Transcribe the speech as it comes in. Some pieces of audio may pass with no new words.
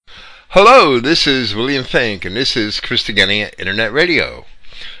Hello, this is William Fink, and this is Christogenea Internet Radio.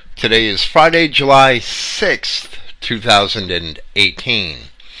 Today is Friday, July 6th, 2018.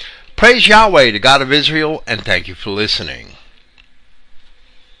 Praise Yahweh, the God of Israel, and thank you for listening.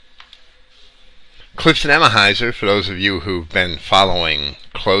 Clifton Emahiser, for those of you who've been following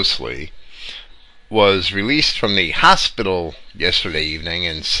closely, was released from the hospital yesterday evening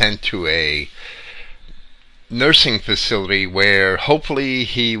and sent to a nursing facility where hopefully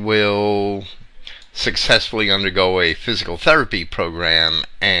he will successfully undergo a physical therapy program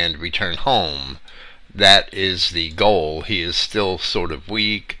and return home. That is the goal. He is still sort of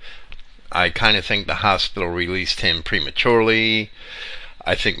weak. I kind of think the hospital released him prematurely.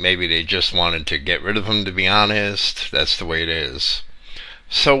 I think maybe they just wanted to get rid of him, to be honest. That's the way it is.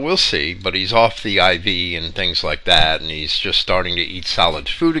 So we'll see, but he's off the IV and things like that, and he's just starting to eat solid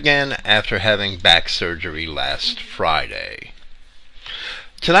food again after having back surgery last Friday.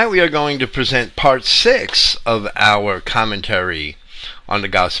 Tonight we are going to present part 6 of our commentary on the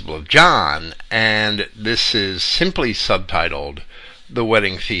Gospel of John, and this is simply subtitled The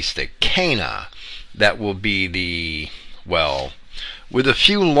Wedding Feast at Cana. That will be with a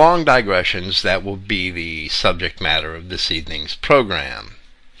few long digressions, that will be the subject matter of this evening's program.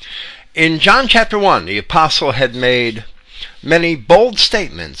 In John chapter 1, the apostle had made many bold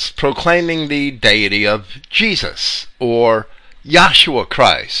statements proclaiming the deity of Jesus, or Yahshua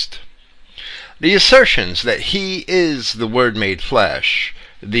Christ. The assertions that he is the Word made flesh,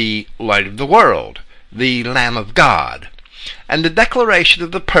 the light of the world, the Lamb of God, and the declaration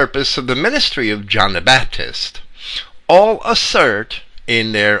of the purpose of the ministry of John the Baptist, all assert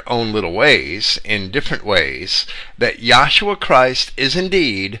in their own little ways, in different ways, that Yahshua Christ is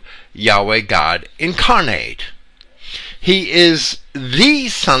indeed Yahweh God incarnate. He is the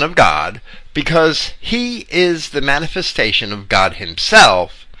Son of God because he is the manifestation of God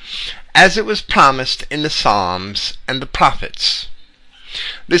himself, as it was promised in the Psalms and the prophets.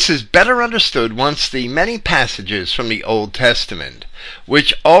 This is better understood once the many passages from the Old Testament,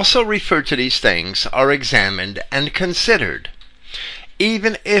 which also refer to these things, are examined and considered,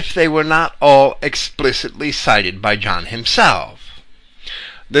 even if they were not all explicitly cited by John himself.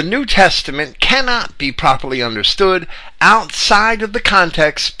 The New Testament cannot be properly understood outside of the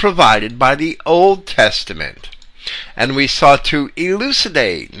context provided by the Old Testament, and we sought to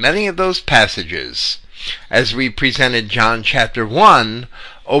elucidate many of those passages as we presented John chapter 1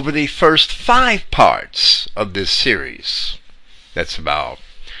 over the first 5 parts of this series. That's about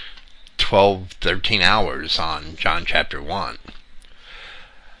 13 hours on John chapter 1.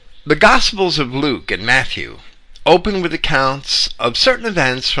 The Gospels of Luke and Matthew open with accounts of certain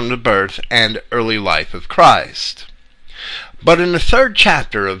events from the birth and early life of Christ. But in the 3rd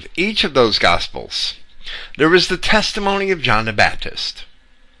chapter of each of those Gospels, there is the testimony of John the Baptist.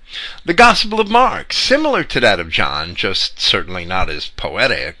 The Gospel of Mark, similar to that of John, just certainly not as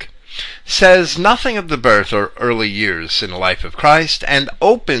poetic, says nothing of the birth or early years in the life of Christ and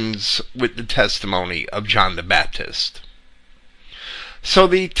opens with the testimony of John the Baptist. So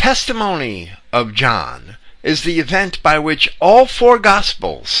the testimony of John is the event by which all 4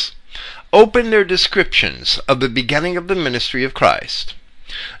 Gospels open their descriptions of the beginning of the ministry of Christ.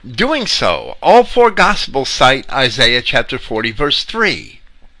 Doing so, all 4 Gospels cite Isaiah chapter 40 verse 3,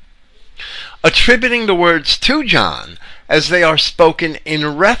 attributing the words to John as they are spoken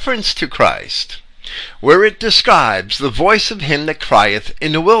in reference to Christ, where it describes the voice of him that crieth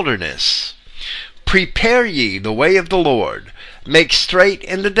in the wilderness, "Prepare ye the way of the Lord, make straight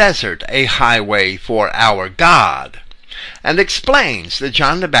in the desert a highway for our God," and explains that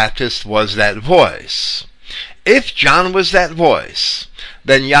John the Baptist was that voice. If John was that voice,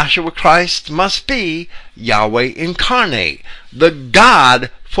 then Yahshua Christ must be Yahweh incarnate, the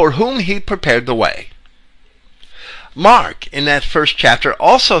God for whom he prepared the way. Mark, in that 1st chapter,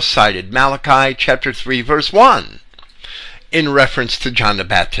 also cited Malachi chapter 3 verse 1 in reference to John the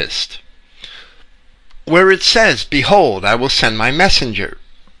Baptist, where it says, "Behold, I will send my messenger,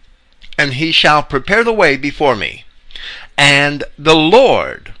 and he shall prepare the way before me. And the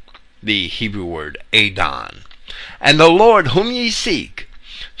Lord," the Hebrew word Adon, "and the Lord whom ye seek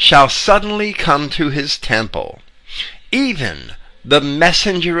shall suddenly come to his temple, even the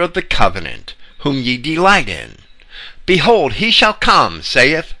messenger of the covenant, whom ye delight in. Behold, he shall come,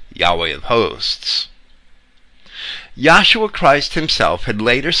 saith Yahweh of hosts." Yahshua Christ himself had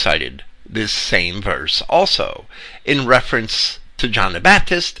later cited this same verse also in reference to John the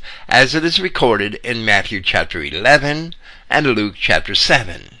Baptist, as it is recorded in Matthew chapter 11 and Luke chapter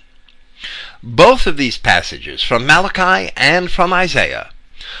 7. Both of these passages, from Malachi and from Isaiah,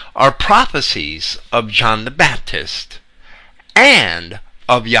 are prophecies of John the Baptist and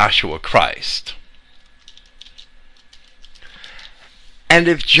of Yahshua Christ. And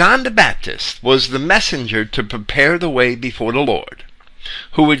if John the Baptist was the messenger to prepare the way before the Lord,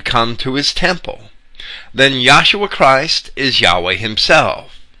 who would come to his temple, then Yahshua Christ is Yahweh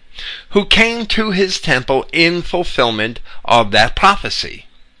himself, who came to his temple in fulfillment of that prophecy.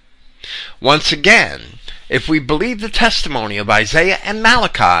 Once again, if we believe the testimony of Isaiah and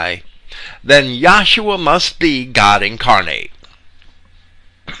Malachi, then Yahshua must be God incarnate.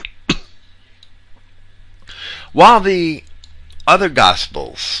 While the other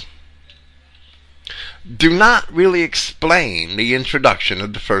Gospels do not really explain the introduction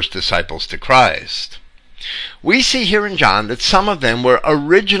of the first disciples to Christ, we see here in John that some of them were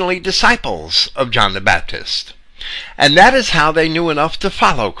originally disciples of John the Baptist, and that is how they knew enough to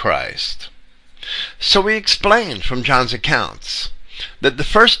follow Christ. So we explained from John's accounts that the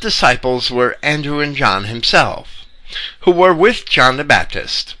first disciples were Andrew and John himself, who were with John the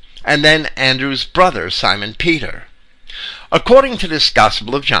Baptist, and then Andrew's brother Simon Peter. According to this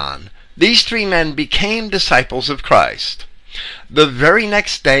Gospel of John, these three men became disciples of Christ the very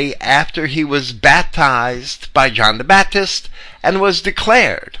next day after he was baptized by John the Baptist and was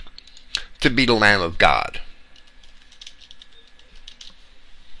declared to be the Lamb of God.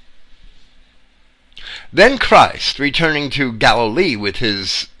 Then Christ, returning to Galilee with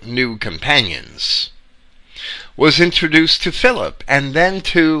his new companions, was introduced to Philip and then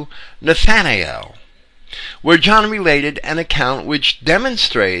to Nathanael, where John related an account which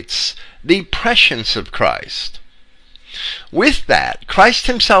demonstrates the prescience of Christ. With that, Christ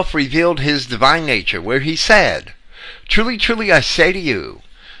himself revealed his divine nature, where he said, "Truly, truly, I say to you,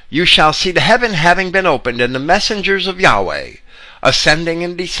 you shall see the heaven having been opened, and the messengers of Yahweh ascending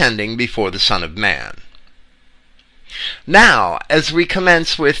and descending before the Son of Man." Now, as we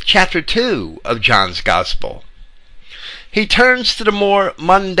commence with chapter 2 of John's Gospel, he turns to the more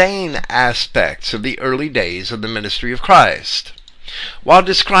mundane aspects of the early days of the ministry of Christ, while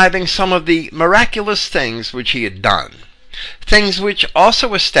describing some of the miraculous things which he had done, things which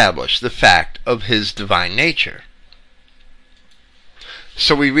also establish the fact of his divine nature.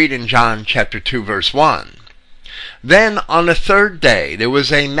 So we read in John chapter 2 verse 1, "Then on the third day there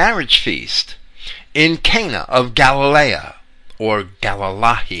was a marriage feast in Cana of Galilee, or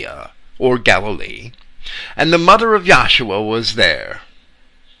Galilea, or Galilee, and the mother of Yahshua was there."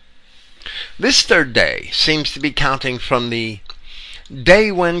 This third day seems to be counting from the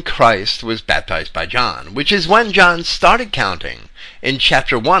day when Christ was baptized by John, which is when John started counting in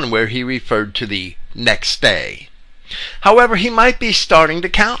chapter 1, where he referred to the next day. However, he might be starting to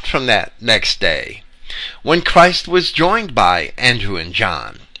count from that next day, when Christ was joined by Andrew and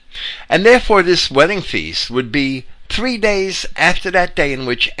John, and therefore this wedding feast would be 3 days after that day in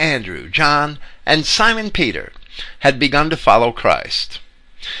which Andrew, John, and Simon Peter had begun to follow Christ.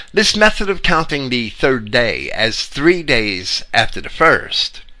 This method of counting the third day as 3 days after the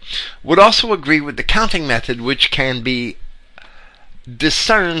first would also agree with the counting method which can be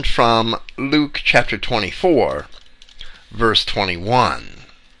discerned from Luke chapter 24, verse 21.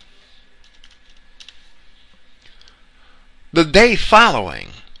 The day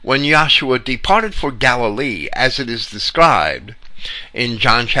following, when Yahshua departed for Galilee, as it is described in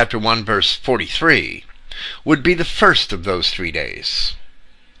John chapter 1, verse 43, would be the first of those 3 days.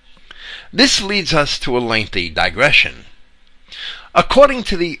 This leads us to a lengthy digression. According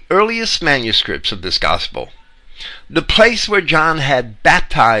to the earliest manuscripts of this gospel, the place where John had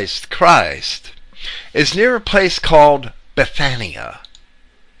baptized Christ is near a place called Bethania.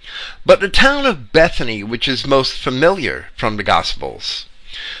 But the town of Bethany, which is most familiar from the Gospels,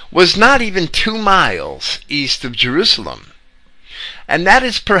 was not even 2 miles east of Jerusalem, and that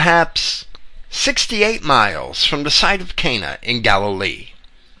is perhaps 68 miles from the site of Cana in Galilee.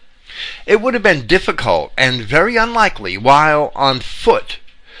 It would have been difficult and very unlikely while on foot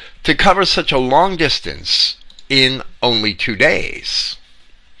to cover such a long distance in only 2 days.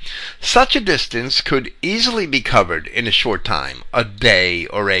 Such a distance could easily be covered in a short time, a day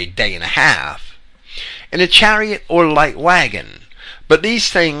or a day and a half, in a chariot or light wagon, but these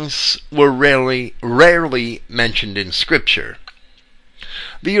things were rarely mentioned in Scripture.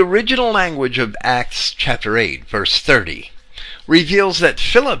 The original language of Acts chapter 8, verse 30, reveals that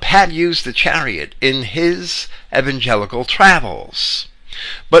Philip had used the chariot in his evangelical travels,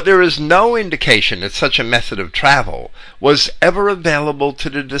 but there is no indication that such a method of travel was ever available to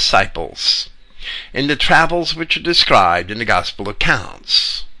the disciples in the travels which are described in the gospel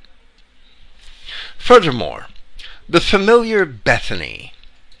accounts. Furthermore, the familiar Bethany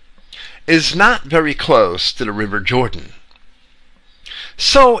is not very close to the river Jordan.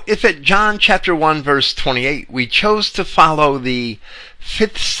 So if at John chapter 1 verse 28 we chose to follow the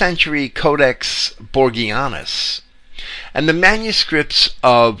 5th century Codex Borgianus, and the manuscripts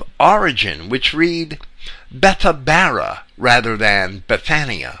of Origen, which read Bethabara rather than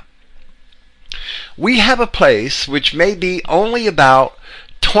Bethania. We have a place which may be only about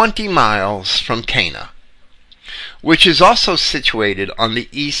 20 miles from Cana, which is also situated on the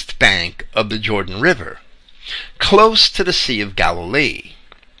east bank of the Jordan River, close to the Sea of Galilee.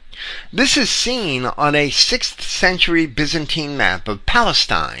 This is seen on a 6th century Byzantine map of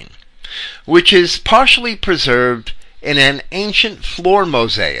Palestine, which is partially preserved in an ancient floor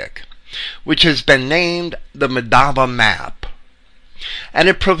mosaic, which has been named the Medaba map. And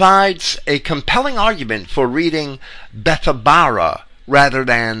it provides a compelling argument for reading Bethabara rather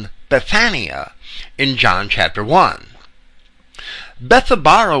than Bethania in John chapter 1.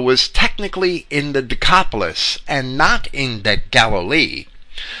 Bethabara was technically in the Decapolis and not in Galilee,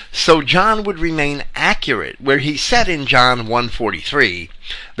 so John would remain accurate where he said in John 1:43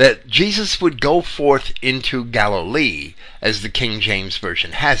 that Jesus would go forth into Galilee, as the King James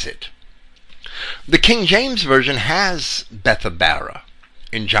Version has it. The King James Version has Bethabara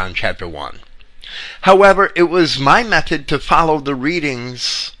in John chapter 1. However, it was my method to follow the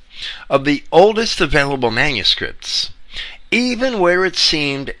readings of the oldest available manuscripts, even where it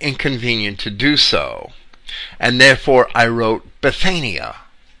seemed inconvenient to do so, and therefore I wrote Bethania,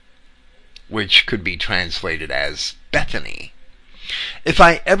 which could be translated as Bethany. If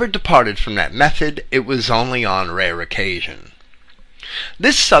I ever departed from that method, it was only on rare occasion.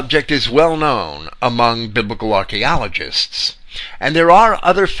 This subject is well known among biblical archaeologists, and there are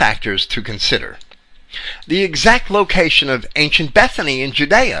other factors to consider. The exact location of ancient Bethany in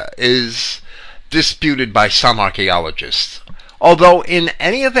Judea is disputed by some archaeologists, although in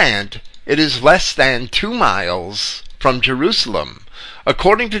any event it is less than 2 miles from Jerusalem,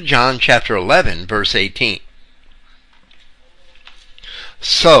 according to John chapter 11, verse 18.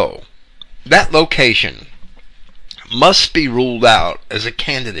 So, that location must be ruled out as a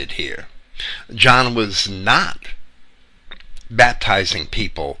candidate here. John was not baptizing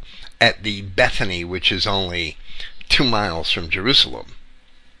people at the Bethany, which is only 2 miles from Jerusalem.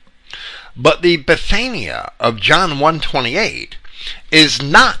 But the Bethania of John 1:28 is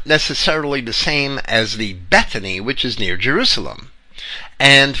not necessarily the same as the Bethany, which is near Jerusalem.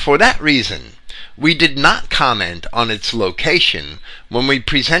 And for that reason, we did not comment on its location when we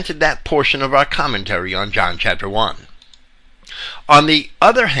presented that portion of our commentary on John chapter 1. On the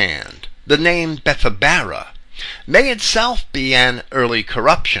other hand, the name Bethabara may itself be an early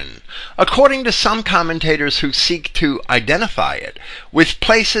corruption, according to some commentators who seek to identify it with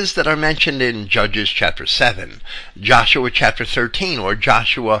places that are mentioned in Judges chapter 7, Joshua chapter 13, or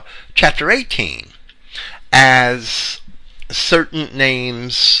Joshua chapter 18, as certain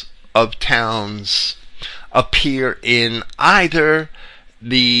names of towns appear in either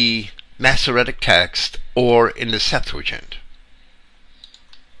the Masoretic text or in the Septuagint.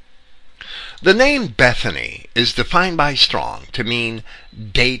 The name Bethany is defined by Strong to mean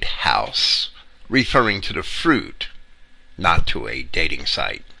date house, referring to the fruit, not to a dating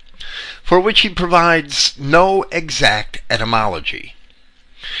site, for which he provides no exact etymology.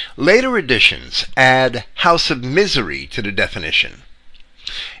 Later editions add house of misery to the definition.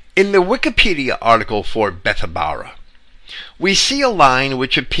 In the Wikipedia article for Bethabara, we see a line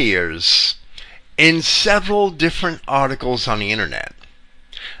which appears in several different articles on the internet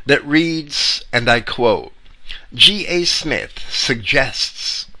that reads, and I quote, G.A. Smith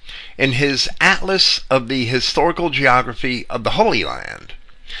suggests in his Atlas of the Historical Geography of the Holy Land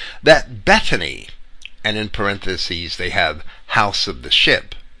that Bethany, and in parentheses they have house of the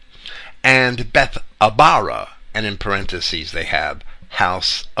ship, and Bethabara, and in parentheses they have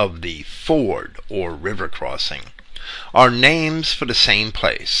house of the ford or river crossing, are names for the same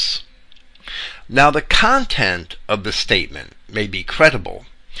place. Now the content of the statement may be credible,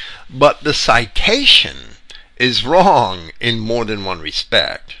 but the citation is wrong in more than one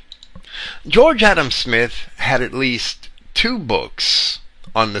respect. George Adam Smith had at least 2 books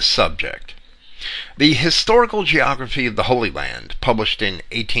on the subject. The Historical Geography of the Holy Land, published in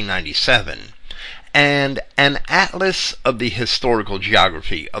 1897, and an Atlas of the Historical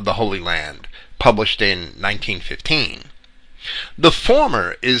Geography of the Holy Land, published in 1915. The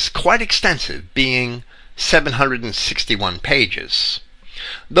former is quite extensive, being 761 pages.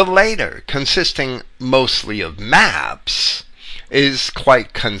 The later, consisting mostly of maps, is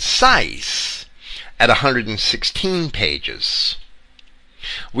quite concise at 116 pages.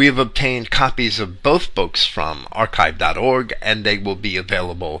 We have obtained copies of both books from archive.org, and they will be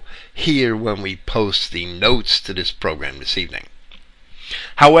available here when we post the notes to this program this evening.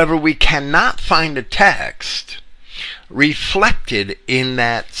 However, we cannot find a text reflected in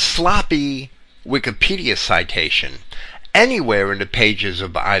that sloppy Wikipedia citation anywhere in the pages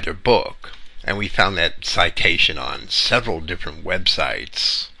of either book. And we found that citation on several different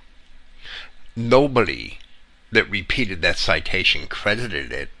websites. Nobody that repeated that citation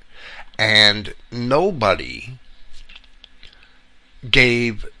credited it, and nobody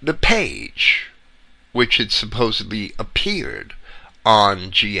gave the page which had supposedly appeared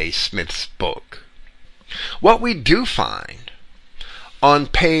on G.A. Smith's book. What we do find on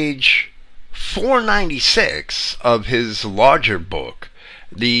page 496 of his larger book,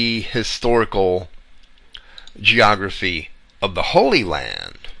 The Historical Geography of the Holy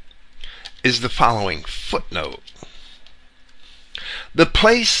Land, is the following footnote. The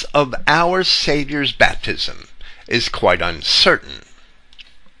place of our Savior's baptism is quite uncertain.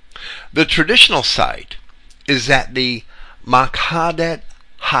 The traditional site is at the Makhadet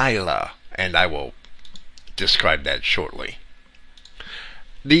Haila, and I will describe that shortly.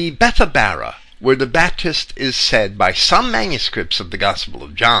 The Bethabara, where the Baptist is said by some manuscripts of the Gospel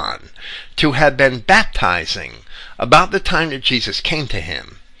of John to have been baptizing about the time that Jesus came to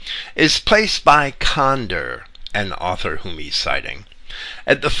him, is placed by Kandar, an author whom he's citing,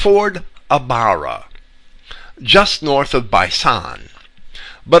 at the ford Abara, just north of Baisan.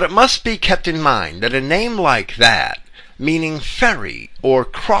 But it must be kept in mind that a name like that, meaning ferry or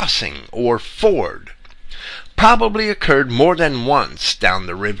crossing or ford, probably occurred more than once down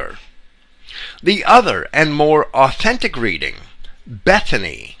the river. The other and more authentic reading,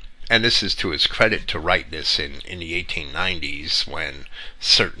 Bethany, and this is to his credit to write this in the 1890s when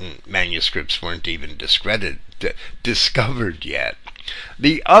certain manuscripts weren't even discovered yet.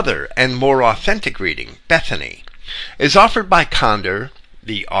 The other and more authentic reading, Bethany, is offered by Kandar,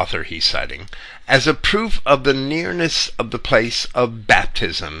 the author he's citing, as a proof of the nearness of the place of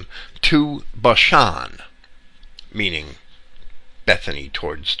baptism to Bashan, meaning Bethany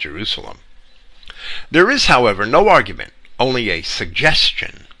towards Jerusalem. There is, however, no argument, only a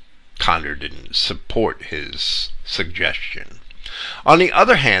suggestion. Kandar didn't support his suggestion. On the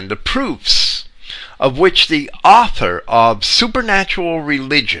other hand, the proofs of which the author of Supernatural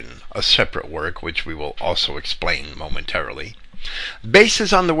Religion, a separate work which we will also explain momentarily,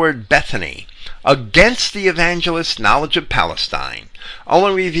 bases on the word Bethany against the evangelist's knowledge of Palestine,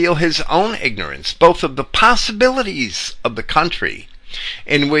 only reveal his own ignorance both of the possibilities of the country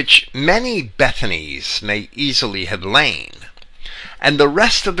in which many Bethanies may easily have lain, and the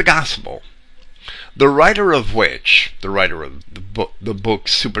rest of the gospel, the writer of which, the writer of the book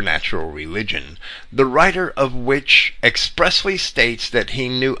Supernatural Religion, the writer of which expressly states that he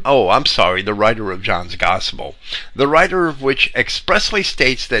knew, the writer of John's Gospel, the writer of which expressly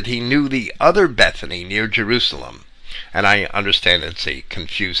states that he knew the other Bethany near Jerusalem. And I understand it's a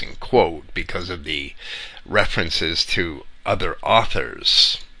confusing quote because of the references to other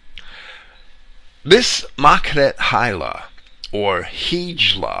authors. This Makhadet Haila, or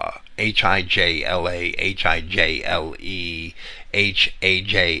Hijla, Hijla, Hijle,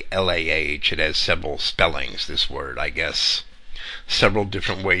 Hajlah, it has several spellings, this word, I guess. Several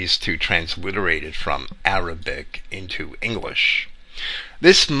different ways to transliterate it from Arabic into English.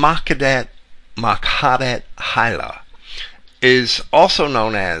 This Makhadet Haila is also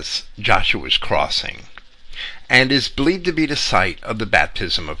known as Joshua's Crossing, and is believed to be the site of the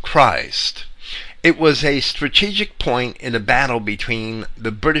baptism of Christ. It was a strategic point in a battle between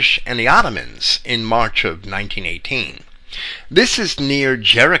the British and the Ottomans in March of 1918. This is near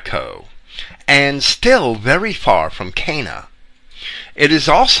Jericho, and still very far from Cana. It is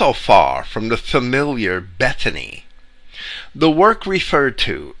also far from the familiar Bethany. The work referred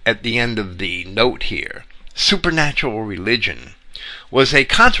to at the end of the note here, Supernatural Religion, was a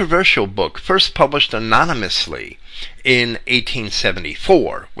controversial book first published anonymously in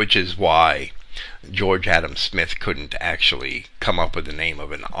 1874, which is why George Adam Smith couldn't actually come up with the name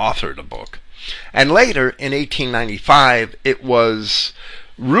of an author of the book. And later, in 1895, it was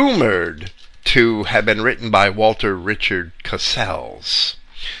rumored to have been written by Walter Richard Cassels.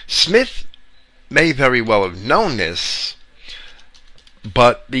 Smith may very well have known this,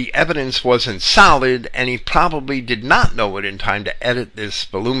 but the evidence wasn't solid, and he probably did not know it in time to edit this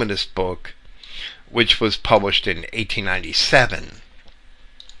voluminous book, which was published in 1897.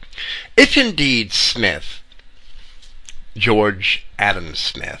 If indeed Smith, George Adam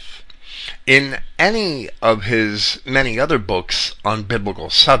Smith, in any of his many other books on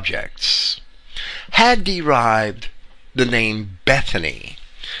biblical subjects, had derived the name Bethany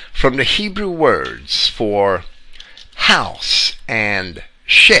from the Hebrew words for house and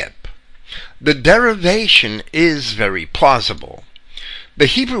ship, the derivation is very plausible. The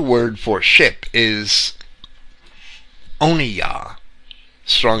Hebrew word for ship is Oniyah,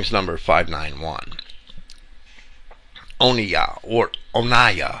 Strong's number 591. Oniyah or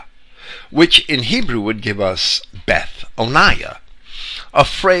Oniah, which in Hebrew would give us Beth Oniah, a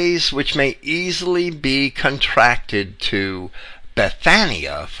phrase which may easily be contracted to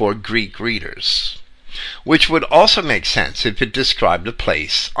Bethania for Greek readers, which would also make sense if it described a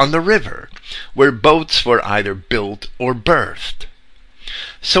place on the river where boats were either built or berthed.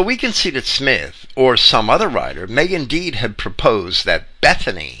 So we can see that Smith, or some other writer, may indeed have proposed that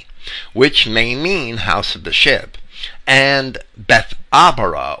Bethany, which may mean house of the ship, and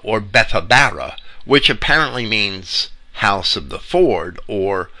Bethabara or Bethabara, which apparently means house of the ford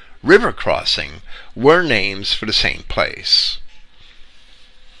or river crossing, were names for the same place.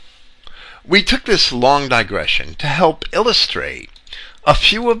 We took this long digression to help illustrate a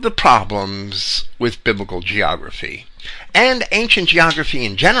few of the problems with biblical geography, and ancient geography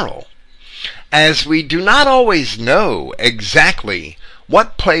in general, as we do not always know exactly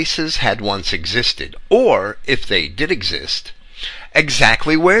what places had once existed, or, if they did exist,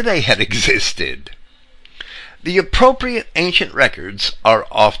 exactly where they had existed. The appropriate ancient records are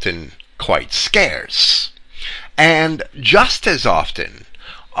often quite scarce, and just as often,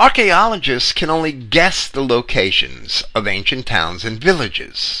 archaeologists can only guess the locations of ancient towns and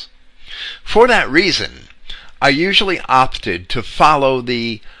villages. For that reason, I usually opted to follow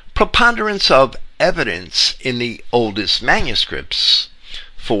the preponderance of evidence in the oldest manuscripts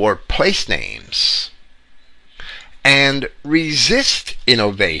for place names and resist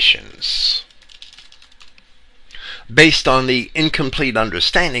innovations based on the incomplete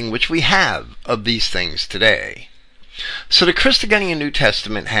understanding which we have of these things today. So the Christogenea New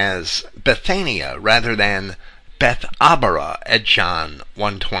Testament has Bethania rather than Bethabara at John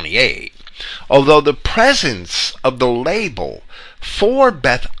 1:28, although the presence of the label for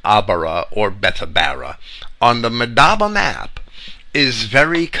Bethabara or Bethabara on the Medaba map is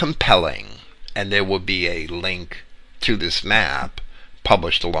very compelling, and there will be a link to this map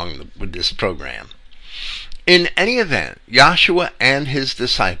published along with this program. In any event, Joshua and his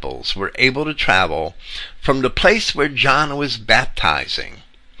disciples were able to travel from the place where John was baptizing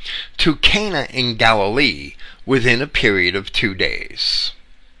to Cana in Galilee within a period of 2 days.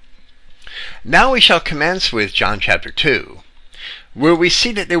 Now we shall commence with John chapter 2, where we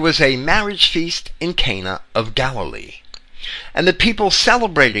see that there was a marriage feast in Cana of Galilee, and the people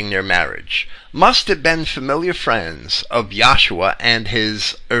celebrating their marriage must have been familiar friends of Joshua and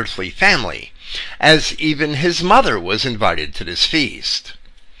his earthly family, as even his mother was invited to this feast.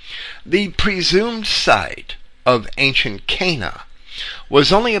 The presumed site of ancient Cana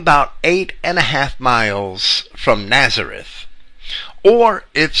was only about 8.5 miles from Nazareth, or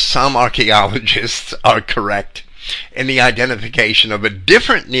if some archaeologists are correct in the identification of a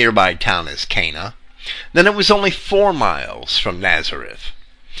different nearby town as Cana, then it was only 4 miles from Nazareth.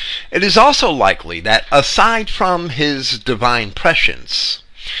 It is also likely that, aside from his divine prescience,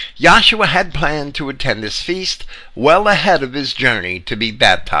 Joshua had planned to attend this feast well ahead of his journey to be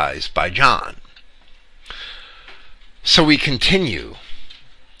baptized by John. So we continue.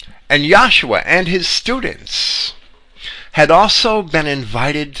 And Joshua and his students had also been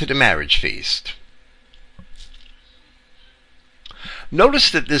invited to the marriage feast.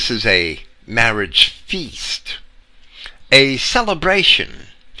 Notice that this is a marriage feast, a celebration,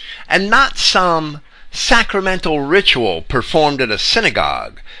 and not some sacramental ritual performed at a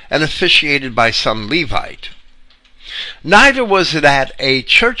synagogue and officiated by some Levite. Neither was it at a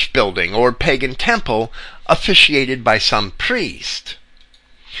church building or pagan temple officiated by some priest.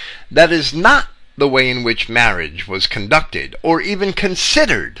 That is not the way in which marriage was conducted or even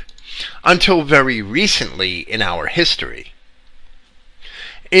considered until very recently in our history.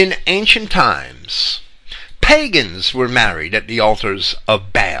 In ancient times, pagans were married at the altars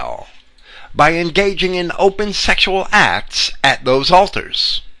of Baal by engaging in open sexual acts at those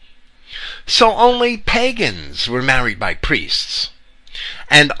altars. So only pagans were married by priests,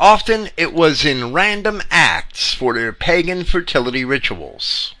 and often it was in random acts for their pagan fertility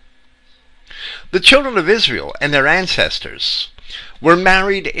rituals. The children of Israel and their ancestors were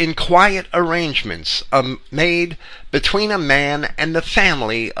married in quiet arrangements made between a man and the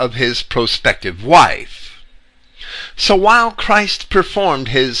family of his prospective wife. So while Christ performed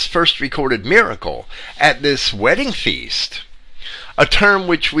his first recorded miracle at this wedding feast, a term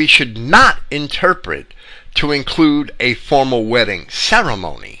which we should not interpret to include a formal wedding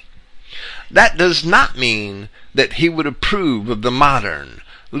ceremony, that does not mean that he would approve of the modern,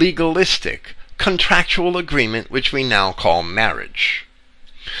 legalistic, contractual agreement which we now call marriage.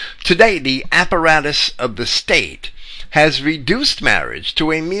 Today, the apparatus of the state has reduced marriage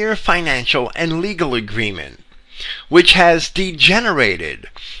to a mere financial and legal agreement, which has degenerated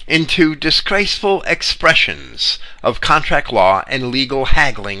into disgraceful expressions of contract law and legal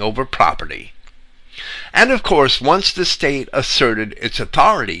haggling over property. And of course, once the state asserted its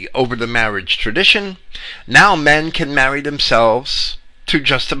authority over the marriage tradition, now men can marry themselves to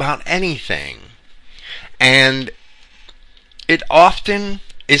just about anything. And it often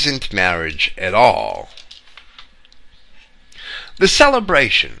isn't marriage at all. The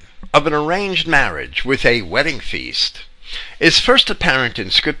celebration of an arranged marriage with a wedding feast is first apparent in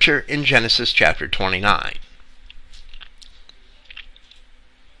Scripture in Genesis chapter 29.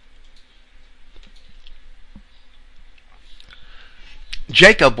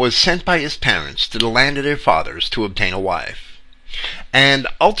 Jacob was sent by his parents to the land of their fathers to obtain a wife, and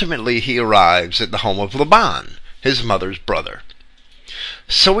ultimately he arrives at the home of Laban, his mother's brother.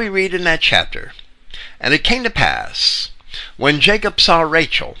 So we read in that chapter, "And it came to pass, when Jacob saw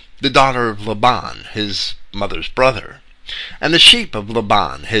Rachel, the daughter of Laban, his mother's brother, and the sheep of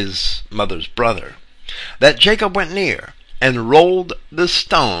Laban, his mother's brother, that Jacob went near, and rolled the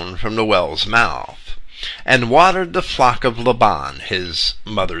stone from the well's mouth, and watered the flock of Laban, his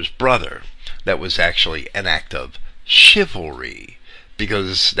mother's brother." That was actually an act of chivalry,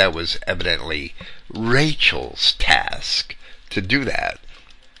 because that was evidently Rachel's task to do that.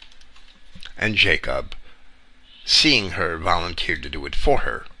 And Jacob, seeing her, volunteered to do it for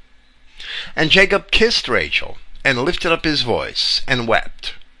her. And Jacob kissed Rachel, and lifted up his voice, and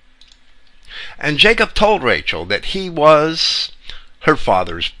wept. And Jacob told Rachel that he was her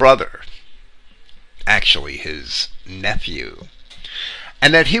father's brother, actually his nephew,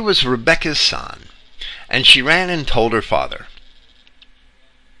 and that he was Rebekah's son. And she ran and told her father.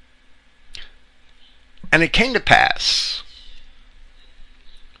 And it came to pass,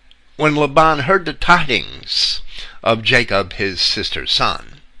 when Laban heard the tidings of Jacob his sister's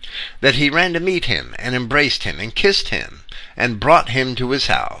son, that he ran to meet him, and embraced him, and kissed him, and brought him to his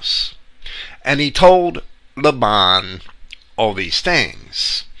house. And he told Laban all these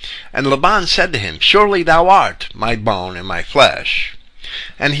things. And Laban said to him, "Surely thou art my bone and my flesh."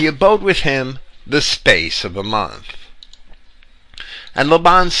 And he abode with him the space of a month. And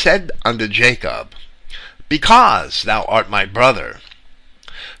Laban said unto Jacob, "Because thou art my brother,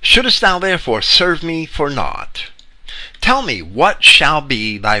 shouldest thou therefore serve me for naught? Tell me, what shall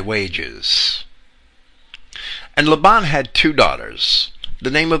be thy wages?" And Laban had 2 daughters. The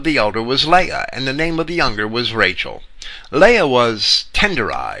name of the elder was Leah, and the name of the younger was Rachel. Leah was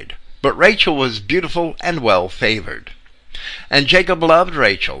tender-eyed, but Rachel was beautiful and well-favored. And Jacob loved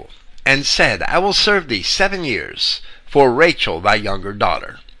Rachel, and said, "I will serve thee 7 years for Rachel thy younger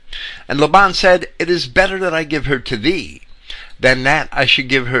daughter." And Laban said, "It is better that I give her to thee, than that I should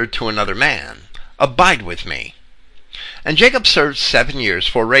give her to another man. Abide with me." And Jacob served 7 years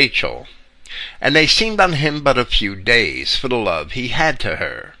for Rachel, and they seemed on him but a few days, for the love he had to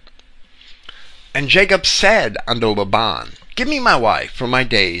her. And Jacob said unto Laban, "Give me my wife, for my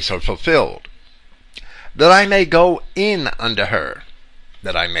days are fulfilled, that I may go in unto her,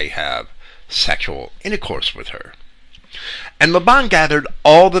 that I may have sexual intercourse with her." And Laban gathered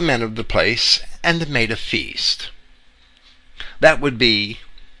all the men of the place, and made a feast. That would be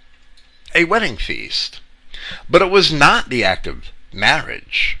a wedding feast. But it was not the act of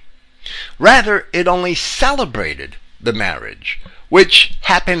marriage. Rather, it only celebrated the marriage, which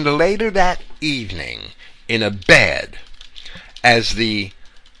happened later that evening in a bed, as the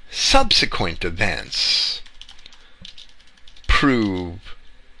subsequent events prove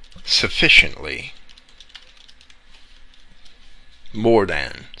sufficiently, more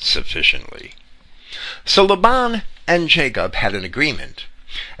than sufficiently. So Laban and Jacob had an agreement,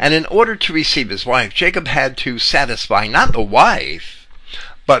 and in order to receive his wife, Jacob had to satisfy not the wife,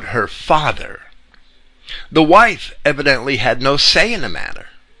 but her father. The wife evidently had no say in the matter.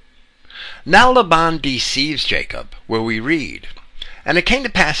 Now Laban deceives Jacob, where we read, "And it came to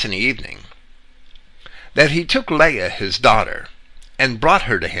pass in the evening, that he took Leah his daughter, and brought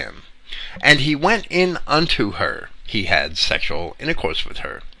her to him, and he went in unto her." He had sexual intercourse with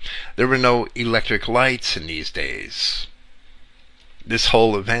her. There were no electric lights in these days. This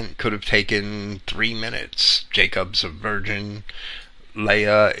whole event could have taken 3 minutes. Jacob's a virgin,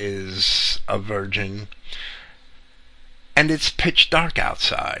 Leah is a virgin, and it's pitch dark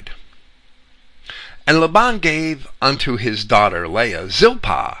outside. And Laban gave unto his daughter Leah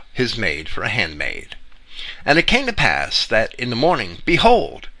Zilpah his maid for a handmaid. And it came to pass that in the morning,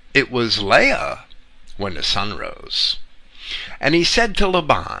 behold, it was Leah when the sun rose. And he said to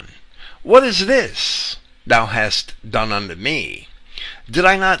Laban, "What is this thou hast done unto me? Did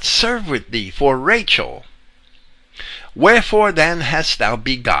I not serve with thee for Rachel? Wherefore then hast thou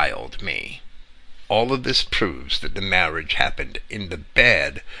beguiled me?" all of this proves that the marriage happened in the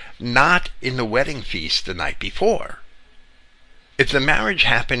bed, not in the wedding feast the night before. If the marriage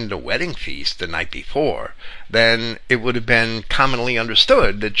happened at the wedding feast the night before, then it would have been commonly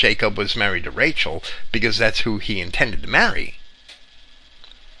understood that Jacob was married to Rachel because that's who he intended to marry.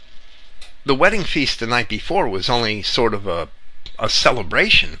 The wedding feast the night before was only sort of a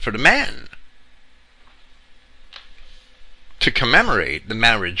celebration for the men to commemorate the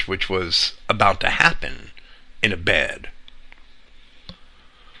marriage which was about to happen in a bed.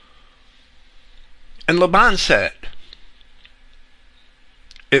 And Laban said,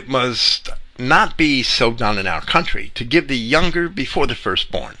 "It must not be so done in our country, to give the younger before the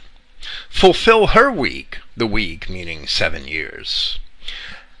firstborn. Fulfill her week," the week meaning 7 years,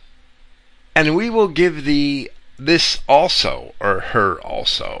 "and we will give thee this also," or her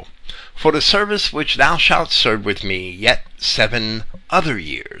also, "for the service which thou shalt serve with me yet 7 other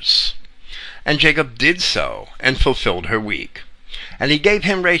years." And Jacob did so, and fulfilled her week. And he gave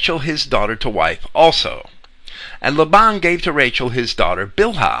him Rachel his daughter to wife also. And Laban gave to Rachel his daughter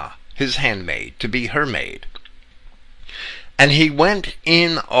Bilhah, his handmaid, to be her maid. And he went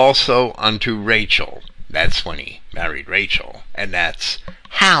in also unto Rachel. That's when he married Rachel, and that's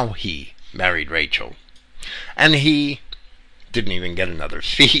how he married Rachel. And he didn't even get another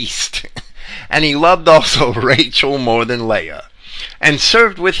feast. And he loved also Rachel more than Leah, and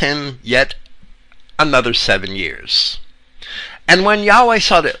served with him yet another 7 years. And when Yahweh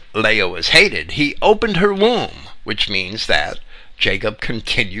saw that Leah was hated, he opened her womb, which means that Jacob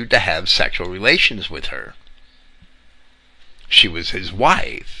continued to have sexual relations with her. She was his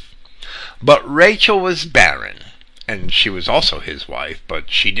wife. But Rachel was barren, and she was also his wife,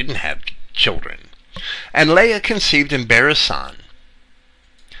 but she didn't have children. And Leah conceived and bare a son.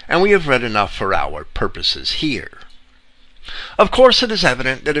 And we have read enough for our purposes here. Of course, it is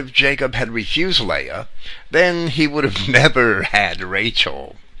evident that if Jacob had refused Leah, then he would have never had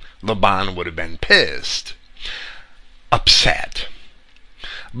Rachel. Laban would have been pissed, upset.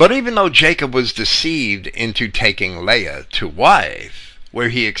 But even though Jacob was deceived into taking Leah to wife, where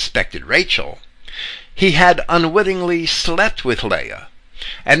he expected Rachel, he had unwittingly slept with Leah,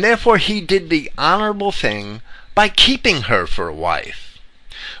 and therefore he did the honorable thing by keeping her for a wife.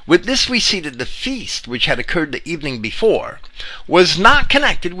 With this we see that the feast which had occurred the evening before was not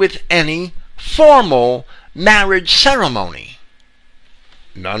connected with any formal marriage ceremony.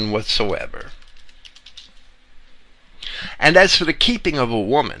 None whatsoever. And as for the keeping of a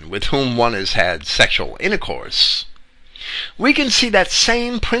woman with whom one has had sexual intercourse, we can see that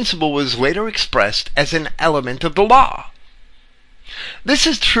same principle was later expressed as an element of the law. This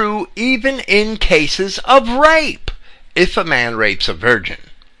is true even in cases of rape, if a man rapes a virgin.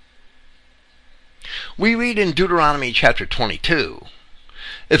 We read in Deuteronomy chapter 22,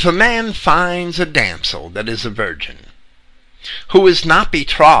 "If a man finds a damsel that is a virgin, who is not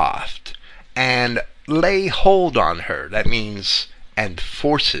betrothed, and lay hold on her," that means, and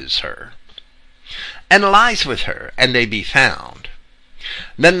forces her, "and lies with her, and they be found,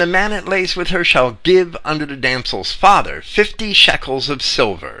 then the man that lays with her shall give unto the damsel's father 50 shekels of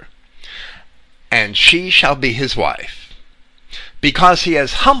silver, and she shall be his wife. Because he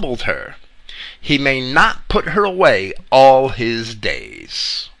has humbled her, he may not put her away all his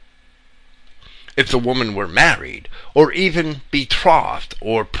days." If the woman were married, or even betrothed,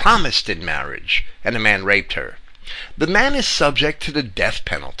 or promised in marriage, and a man raped her, the man is subject to the death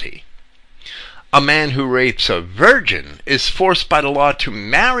penalty. A man who rapes a virgin is forced by the law to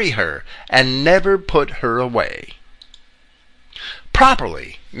marry her and never put her away.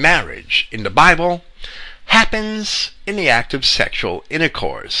 Properly, marriage in the Bible happens in the act of sexual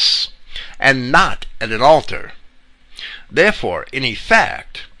intercourse, and not at an altar. Therefore, in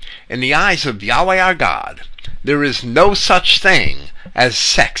effect, in the eyes of Yahweh our God, there is no such thing as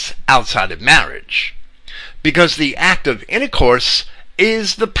sex outside of marriage, because the act of intercourse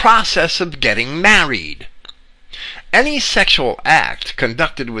is the process of getting married. Any sexual act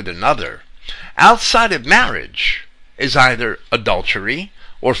conducted with another outside of marriage is either adultery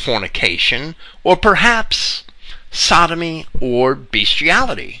or fornication, or perhaps sodomy or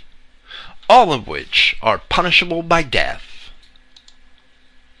bestiality, all of which are punishable by death.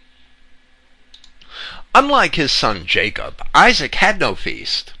 Unlike his son Jacob, Isaac had no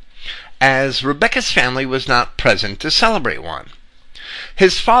feast, as Rebekah's family was not present to celebrate one.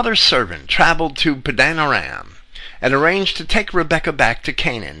 His father's servant traveled to Padan Aram and arranged to take Rebekah back to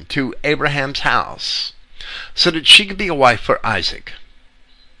Canaan, to Abraham's house, so that she could be a wife for Isaac.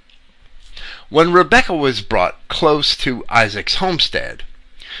 When Rebekah was brought close to Isaac's homestead,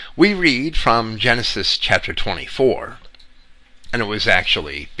 we read from Genesis chapter 24, And it was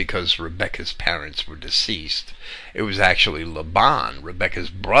actually because Rebekah's parents were deceased. It was actually Laban, Rebekah's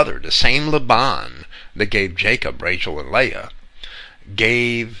brother, the same Laban that gave Jacob, Rachel, and Leah,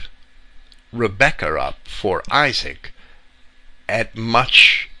 gave Rebekah up for Isaac at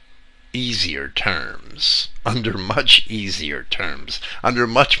much easier terms, under much easier terms, under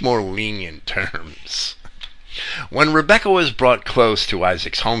much more lenient terms. When Rebekah was brought close to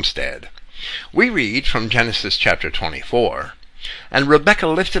Isaac's homestead, we read from Genesis chapter 24, "And Rebekah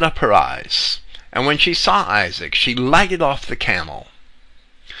lifted up her eyes, and when she saw Isaac, she lighted off the camel.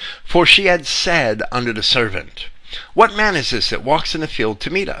 For she had said unto the servant, What man is this that walks in the field to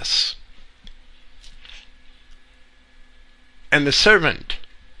meet us? And the servant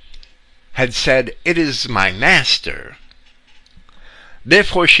had said, It is my master.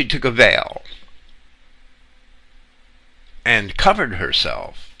 Therefore she took a veil and covered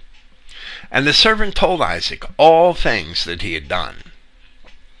herself. And the servant told Isaac all things that he had done.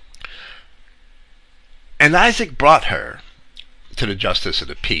 And Isaac brought her to the justice of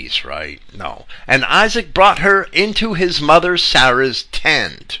the peace, right? No. And Isaac brought her into his mother Sarah's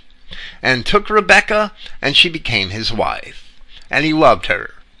tent, and took Rebekah, and she became his wife. And he loved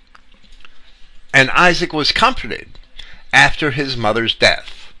her. And Isaac was comforted after his mother's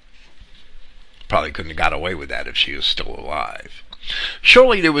death." Probably couldn't have got away with that if she was still alive.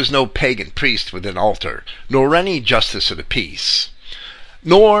 "Surely there was no pagan priest with an altar, nor any justice of the peace,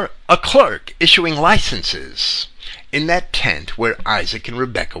 nor a clerk issuing licenses in that tent where Isaac and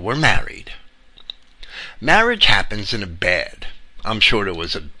Rebekah were married." Marriage happens in a bed. I'm sure there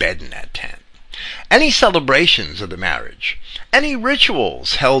was a bed in that tent. Any celebrations of the marriage, any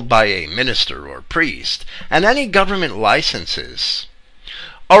rituals held by a minister or priest, and any government licenses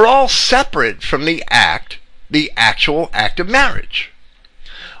are all separate from the actual act of marriage.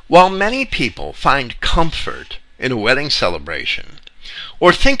 While many people find comfort in a wedding celebration,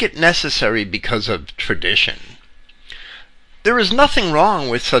 or think it necessary because of tradition, there is nothing wrong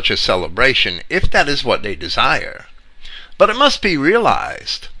with such a celebration if that is what they desire. But it must be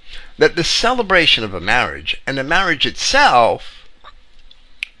realized that the celebration of a marriage and the marriage itself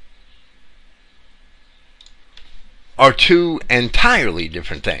are two entirely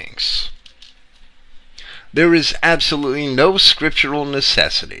different things. There is absolutely no scriptural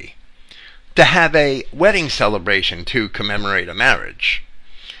necessity to have a wedding celebration to commemorate a marriage.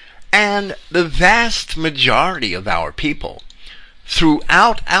 And the vast majority of our people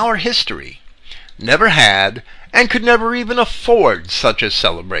throughout our history never had and could never even afford such a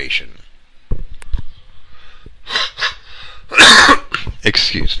celebration.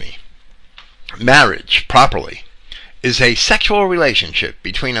 Excuse me. Marriage, properly, is a sexual relationship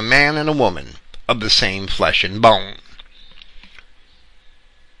between a man and a woman of the same flesh and bone,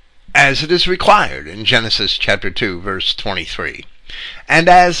 as it is required in Genesis chapter 2, verse 23, and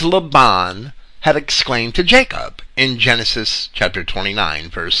as Laban had exclaimed to Jacob in Genesis chapter 29,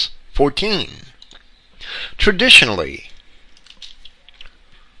 verse 14. Traditionally,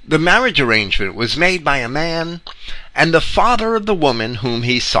 the marriage arrangement was made by a man and the father of the woman whom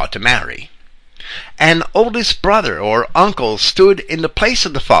he sought to marry. An oldest brother or uncle stood in the place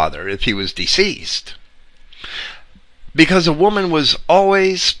of the father if he was deceased, because a woman was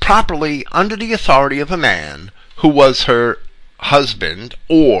always properly under the authority of a man who was her husband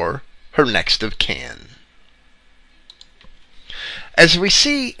or her next of kin. As we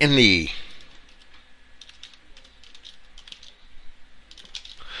see in the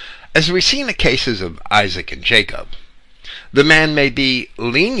cases of Isaac and Jacob, the man may be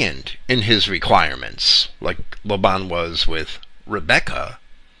lenient in his requirements, like Laban was with Rebekah,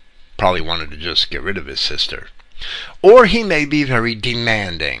 probably wanted to just get rid of his sister, or he may be very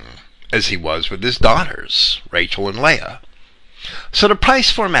demanding, as he was with his daughters, Rachel and Leah. So the price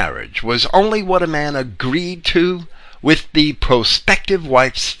for marriage was only what a man agreed to with the prospective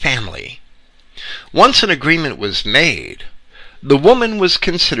wife's family. Once an agreement was made, the woman was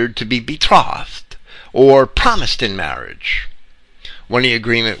considered to be betrothed or promised in marriage. When the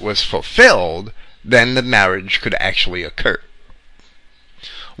agreement was fulfilled, then the marriage could actually occur.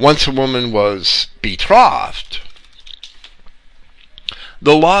 Once a woman was betrothed,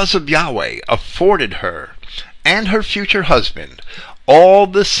 the laws of Yahweh afforded her and her future husband all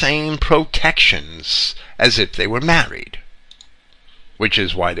the same protections as if they were married, which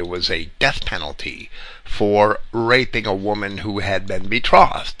is why there was a death penalty for raping a woman who had been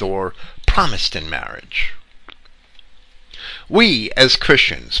betrothed or promised in marriage. We, as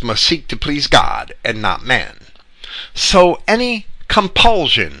Christians, must seek to please God and not man. So any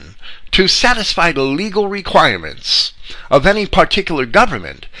compulsion to satisfy the legal requirements of any particular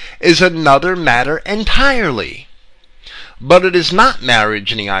government is another matter entirely. but it is not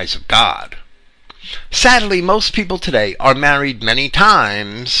marriage in the eyes of God. Sadly, most people today are married many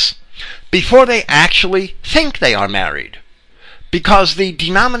times before they actually think they are married, because the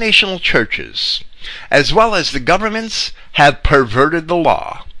denominational churches, as well as the governments, have perverted the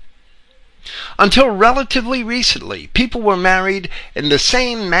law. Until relatively recently, people were married in the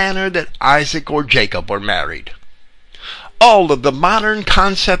same manner that Isaac or Jacob were married. All of the modern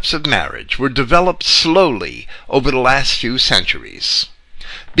concepts of marriage were developed slowly over the last few centuries,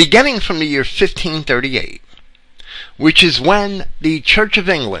 beginning from the year 1538, which is when the Church of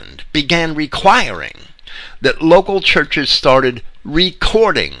England began requiring that local churches started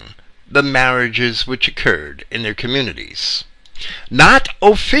recording the marriages which occurred in their communities. Not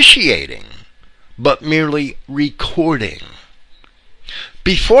officiating, but merely recording.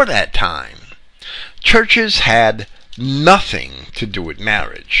 Before that time, churches had nothing to do with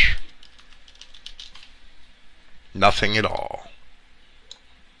marriage. Nothing at all.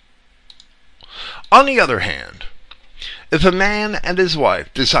 On the other hand, if a man and his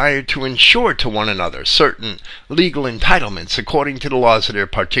wife desired to ensure to one another certain legal entitlements according to the laws of their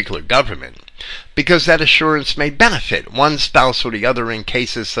particular government, because that assurance may benefit one spouse or the other in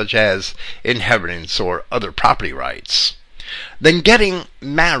cases such as inheritance or other property rights, then getting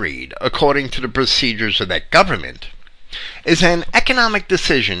married according to the procedures of that government is an economic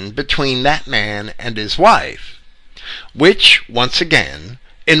decision between that man and his wife, which, once again,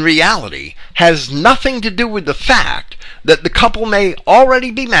 in reality, has nothing to do with the fact that the couple may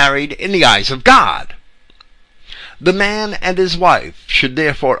already be married in the eyes of God. The man and his wife should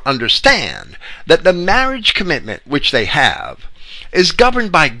therefore understand that the marriage commitment which they have is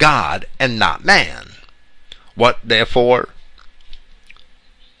governed by God and not man. What, therefore,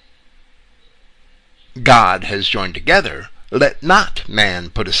 God has joined together, let not man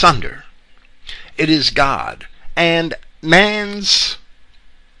put asunder. It is God and man's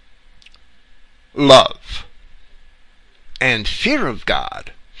love and fear of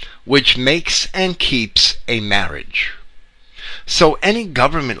God which makes and keeps a marriage. So any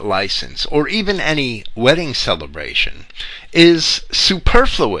government license or even any wedding celebration is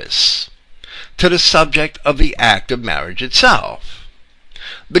superfluous to the subject of the act of marriage itself.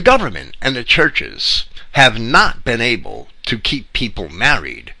 The government and the churches have not been able to keep people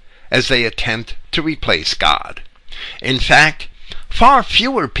married as they attempt to replace God. In fact, far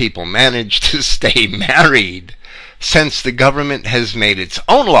fewer people manage to stay married since the government has made its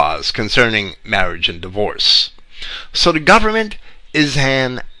own laws concerning marriage and divorce. So the government is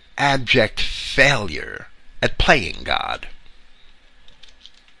an abject failure at playing God.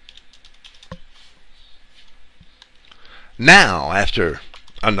 Now, after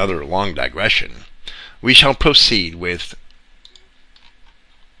another long digression, we shall proceed with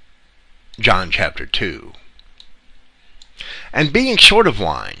John chapter 2. And being short of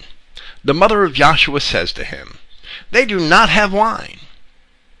wine, the mother of Joshua says to him, They do not have wine.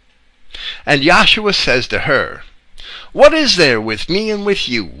 And Joshua says to her, What is there with me and with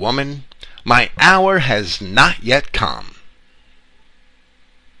you, woman? My hour has not yet come.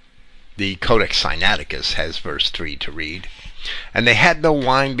 The Codex Sinaiticus has verse 3 to read, And they had no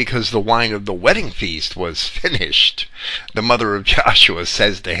wine because the wine of the wedding feast was finished. The mother of Joshua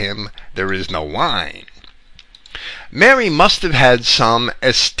says to him, There is no wine. Mary must have had some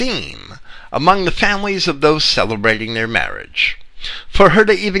esteem among the families of those celebrating their marriage, for her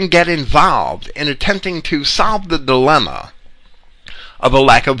to even get involved in attempting to solve the dilemma of a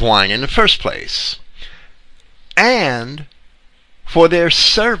lack of wine in the first place, and for their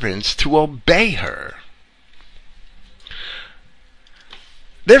servants to obey her.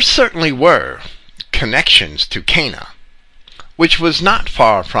 There certainly were connections to Cana, which was not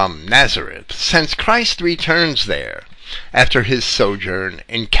far from Nazareth, since Christ returns there after his sojourn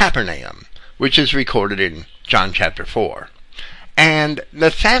in Capernaum, which is recorded in John chapter 4. And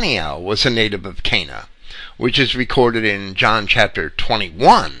Nathanael was a native of Cana, which is recorded in John chapter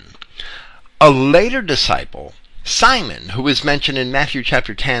 21. A later disciple, Simon, who is mentioned in Matthew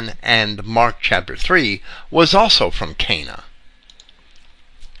chapter 10 and Mark chapter 3, was also from Cana.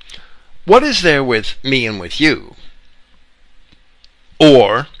 What is there with me and with you?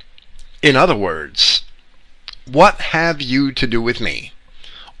 Or, in other words, what have you to do with me?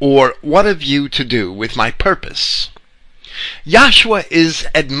 Or what have you to do with my purpose? Joshua is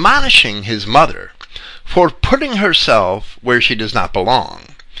admonishing his mother for putting herself where she does not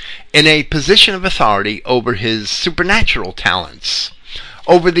belong, in a position of authority over his supernatural talents,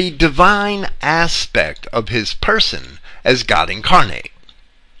 over the divine aspect of his person as God incarnate.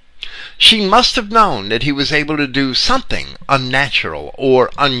 She must have known that he was able to do something unnatural or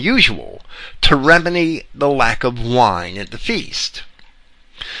unusual to remedy the lack of wine at the feast.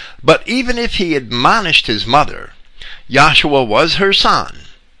 But even if he admonished his mother, Joshua was her son,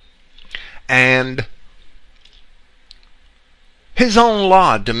 and his own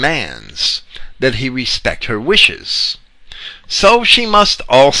law demands that he respect her wishes. So she must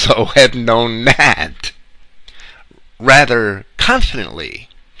also have known that. Rather confidently,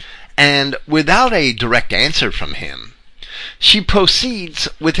 and without a direct answer from him, she proceeds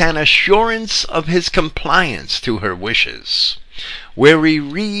with an assurance of his compliance to her wishes, where we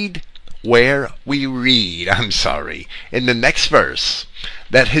read in the next verse,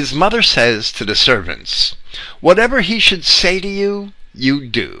 that his mother says to the servants, "Whatever he should say to you, you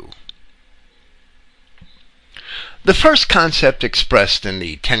do." The first concept expressed in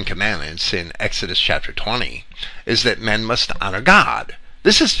the Ten Commandments in Exodus chapter 20 is that men must honor God.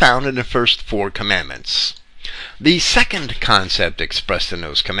 This is found in the first 4 commandments. The second concept expressed in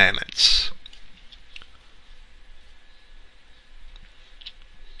those commandments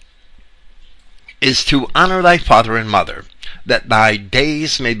is to honor thy father and mother, that thy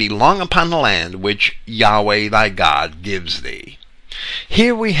days may be long upon the land which Yahweh thy God gives thee.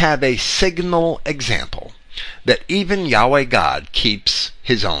 Here we have a signal example that even Yahweh God keeps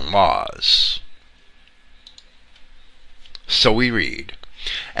his own laws. So we read,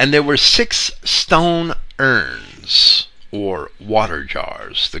 "And there were 6 stone urns," or water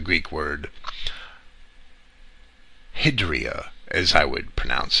jars, the Greek word hydria, as I would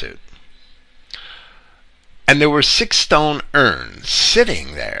pronounce it. "And there were 6 stone urns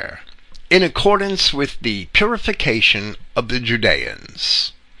sitting there, in accordance with the purification of the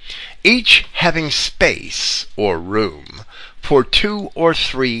Judeans, each having space or room for 2 or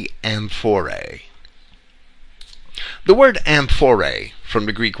 3 amphorae." The word amphorae, from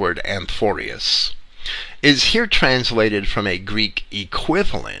the Greek word amphorius, is here translated from a Greek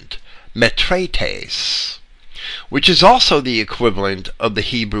equivalent, metretes, which is also the equivalent of the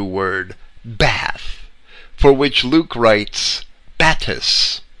Hebrew word bath, for which Luke writes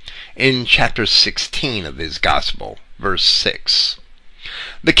batis in chapter 16 of his Gospel, verse 6.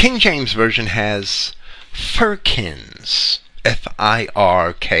 The King James Version has firkins,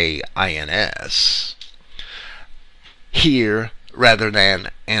 Firkins, here rather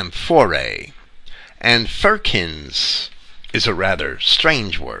than amphorae, and firkins is a rather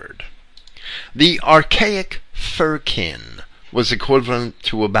strange word. The archaic firkin was equivalent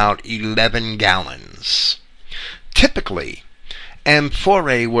to about 11 gallons. Typically,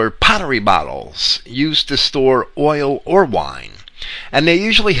 amphorae were pottery bottles used to store oil or wine, and they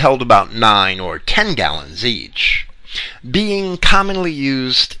usually held about 9 or 10 gallons each, being commonly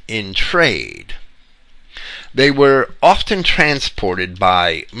used in trade. They were often transported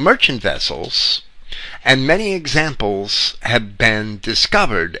by merchant vessels, and many examples have been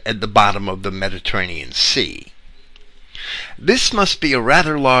discovered at the bottom of the Mediterranean Sea. This must be a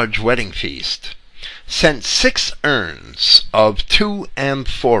rather large wedding feast, since 6 urns of 2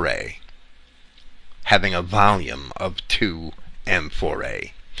 amphorae, having a volume of 2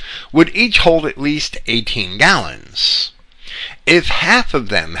 amphorae, would each hold at least 18 gallons. If half of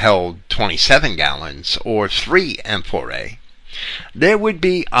them held 27 gallons, or 3 amphorae, there would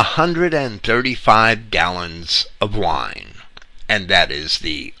be 135 gallons of wine, and that is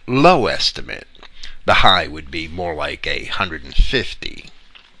the low estimate. The high would be more like 150.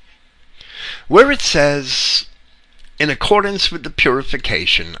 Where it says, "in accordance with the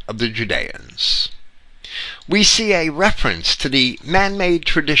purification of the Judeans," we see a reference to the man-made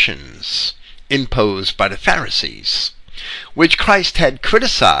traditions imposed by the Pharisees, which Christ had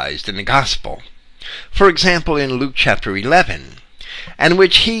criticized in the Gospel. For example, in Luke chapter 11, and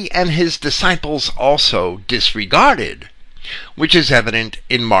which he and his disciples also disregarded, which is evident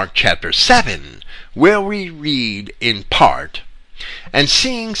in Mark chapter 7, where we read in part, "And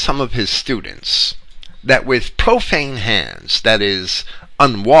seeing some of his students, that with profane hands, that is,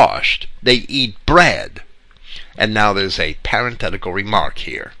 unwashed, they eat bread." And now there's a parenthetical remark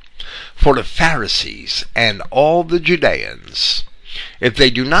here. "For the Pharisees and all the Judeans, if they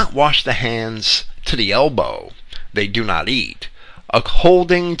do not wash the hands to the elbow, they do not eat,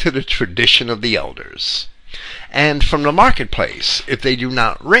 according to the tradition of the elders. And from the marketplace, if they do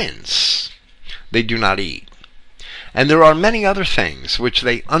not rinse, they do not eat. And there are many other things which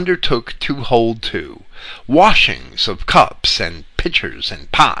they undertook to hold to, washings of cups and pitchers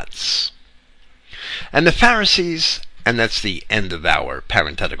and pots." And the Pharisees, and that's the end of our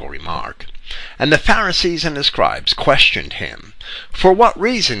parenthetical remark, "and the Pharisees and the scribes questioned him, 'For what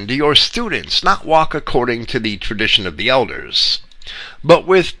reason do your students not walk according to the tradition of the elders, but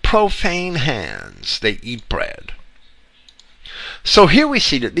with profane hands they eat bread?'" So here we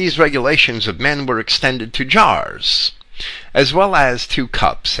see that these regulations of men were extended to jars, as well as to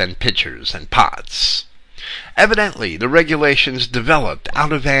cups and pitchers and pots. Evidently, the regulations developed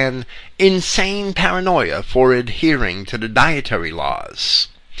out of an insane paranoia for adhering to the dietary laws,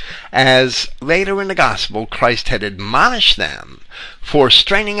 as later in the Gospel Christ had admonished them for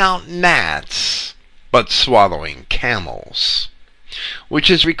straining out gnats but swallowing camels, which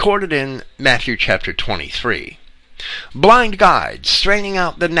is recorded in Matthew chapter 23. Blind guides, straining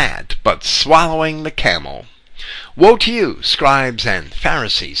out the gnat but swallowing the camel. Woe to you, scribes and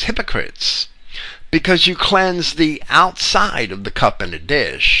Pharisees, hypocrites! Because you cleanse the outside of the cup and the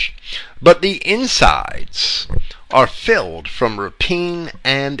dish, but the insides are filled from rapine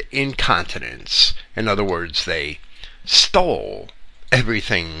and incontinence. In other words, they stole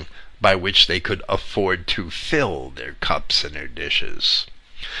everything by which they could afford to fill their cups and their dishes.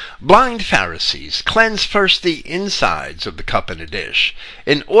 Blind Pharisees, cleanse first the insides of the cup and the dish,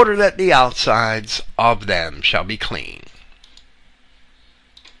 in order that the outsides of them shall be clean.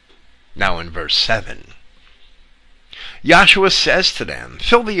 Now in verse 7, Joshua says to them,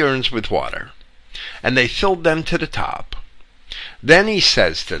 fill the urns with water. And they filled them to the top. Then he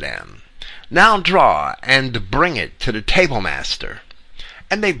says to them, now draw and bring it to the tablemaster.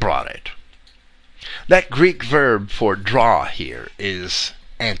 And they brought it. That Greek verb for draw here is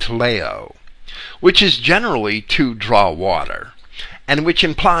anteleo, which is generally to draw water, and which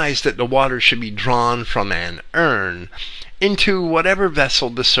implies that the water should be drawn from an urn into whatever vessel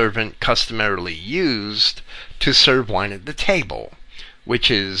the servant customarily used to serve wine at the table,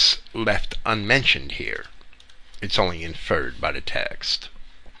 which is left unmentioned here. It's only inferred by the text.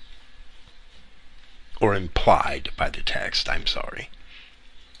 Or implied by the text, I'm sorry.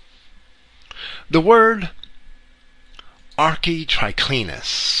 The word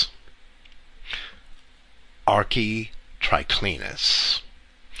architriclinus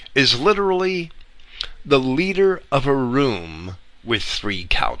is literally the leader of a room with 3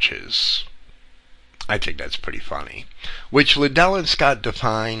 couches. I think that's pretty funny. Which Liddell and Scott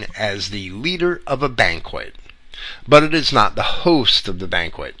define as the leader of a banquet, but it is not the host of the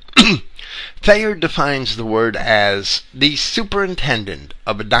banquet. Thayer defines the word as the superintendent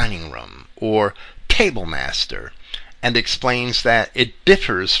of a dining room, or table master, and explains that it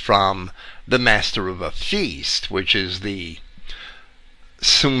differs from the master of a feast, which is the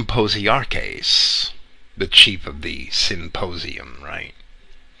symposiarches, the chief of the symposium, right?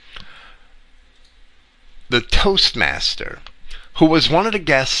 The toastmaster, who was one of the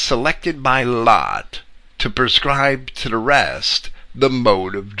guests selected by lot to prescribe to the rest the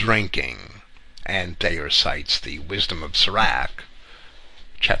mode of drinking. And Thayer cites the Wisdom of Sirach,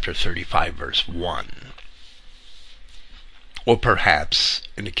 chapter 35, verse 1. Or perhaps,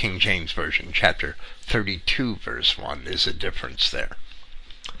 in the King James Version, chapter 32, verse 1, there's a difference there.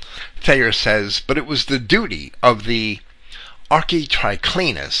 Thayer says, but it was the duty of the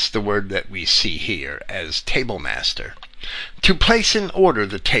architriclinus, the word that we see here as table master, to place in order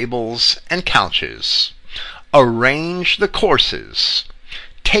the tables and couches, arrange the courses,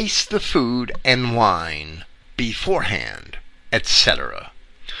 taste the food and wine beforehand, etc.,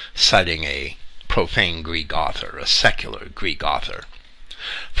 citing a profane Greek author, a secular Greek author.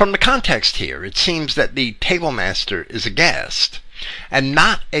 From the context here, it seems that the table master is a guest, and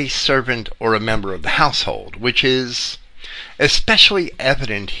not a servant or a member of the household, which is especially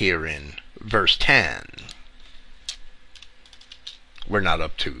evident here in verse 10. We're not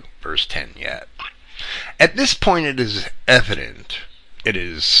up to verse 10 yet. At this point it is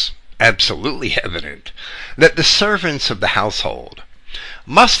absolutely evident, that the servants of the household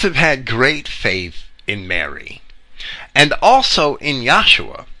must have had great faith in Mary, and also in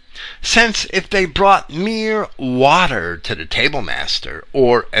Joshua, since if they brought mere water to the table master,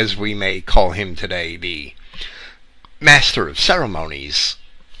 or as we may call him today, the master of ceremonies,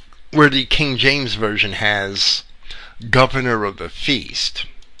 where the King James Version has governor of the feast,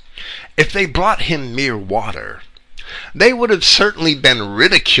 if they brought him mere water, they would have certainly been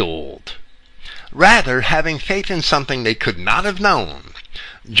ridiculed. Rather, having faith in something they could not have known,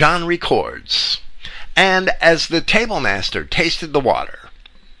 John records, and as the table master tasted the water,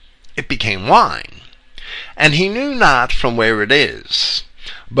 it became wine, and he knew not from where it is,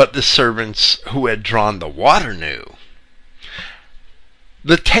 but the servants who had drawn the water knew.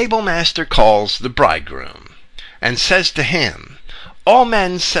 The table master calls the bridegroom, and says to him, all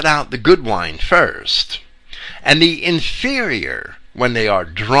men set out the good wine first, and the inferior when they are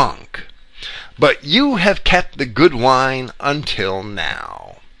drunk, but you have kept the good wine until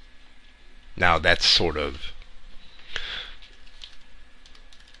now. Now that sort of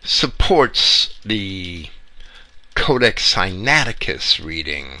supports the Codex Sinaiticus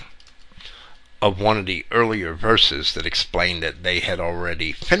reading of one of the earlier verses that explained that they had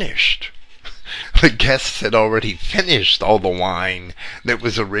already finished. The guests had already finished all the wine that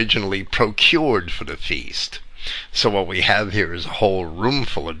was originally procured for the feast. So what we have here is a whole room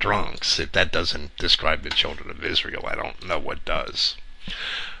full of drunks. If that doesn't describe the children of Israel, I don't know what does.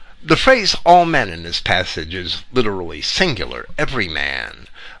 The phrase all men in this passage is literally singular, every man,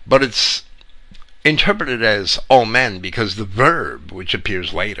 but it's interpreted as all men because the verb, which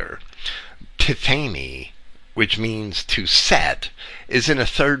appears later, tiphemi, which means to set, is in a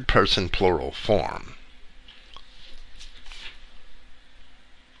third-person plural form.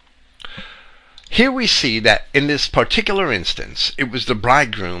 Here we see that in this particular instance, it was the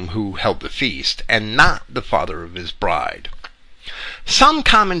bridegroom who held the feast, and not the father of his bride. Some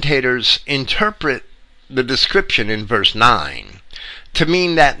commentators interpret the description in verse 9 to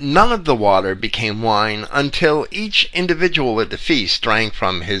mean that none of the water became wine until each individual at the feast drank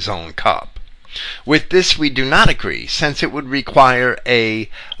from his own cup. With this we do not agree, since it would require a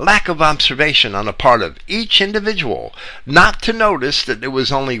lack of observation on the part of each individual not to notice that there was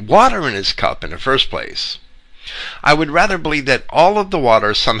only water in his cup in the first place. I would rather believe that all of the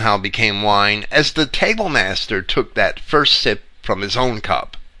water somehow became wine as the table master took that first sip from his own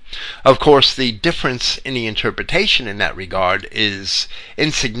cup. Of course, the difference in the interpretation in that regard is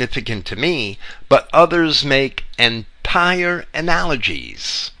insignificant to me, but others make entire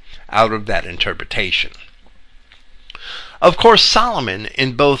analogies out of that interpretation. Of course, Solomon,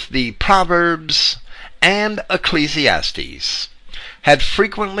 in both the Proverbs and Ecclesiastes, had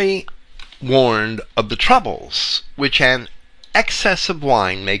frequently warned of the troubles which an excess of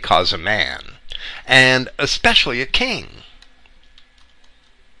wine may cause a man, and especially a king.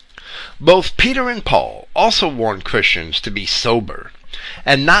 Both Peter and Paul also warned Christians to be sober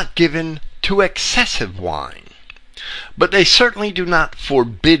and not given to excessive wine, but they certainly do not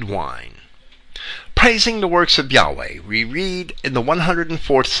forbid wine. Praising the works of Yahweh, we read in the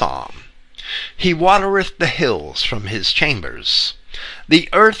 104th Psalm, "He watereth the hills from his chambers. The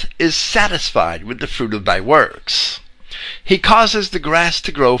earth is satisfied with the fruit of thy works. He causes the grass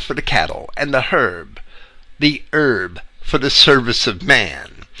to grow for the cattle, and the herb for the service of man,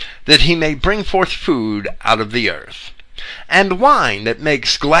 that he may bring forth food out of the earth, and wine that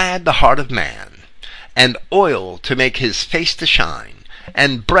makes glad the heart of man, and oil to make his face to shine,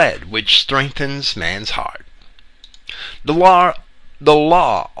 and bread which strengthens man's heart." The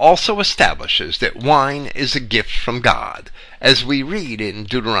law also establishes that wine is a gift from God, as we read in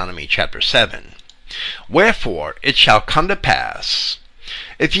Deuteronomy chapter 7. "Wherefore it shall come to pass,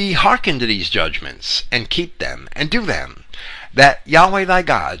 if ye hearken to these judgments, and keep them, and do them, that Yahweh thy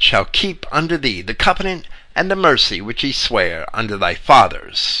God shall keep unto thee the covenant and the mercy which he sware unto thy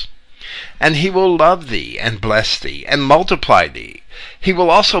fathers. And he will love thee, and bless thee, and multiply thee. He will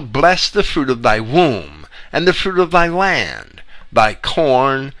also bless the fruit of thy womb, and the fruit of thy land, thy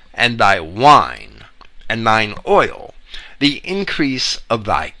corn, and thy wine, and thine oil, the increase of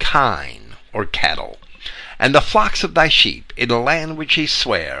thy kine, or cattle, and the flocks of thy sheep, in the land which he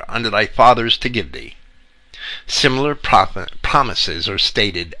sware unto thy fathers to give thee." Similar promises are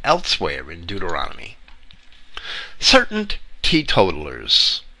stated elsewhere in Deuteronomy. Certain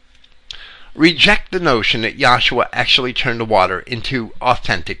teetotalers reject the notion that Joshua actually turned the water into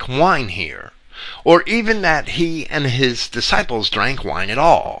authentic wine here, or even that he and his disciples drank wine at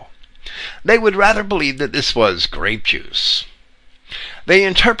all. They would rather believe that this was grape juice. They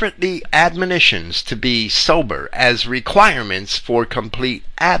interpret the admonitions to be sober as requirements for complete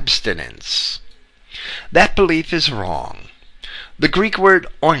abstinence. That belief is wrong. The Greek word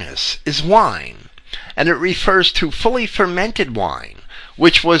oinos is wine, and it refers to fully fermented wine,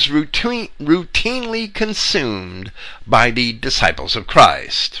 which was routinely consumed by the disciples of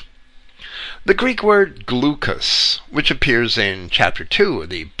Christ. The Greek word glucose, which appears in chapter 2 of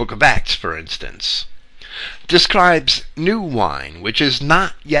the book of Acts, for instance, describes new wine which is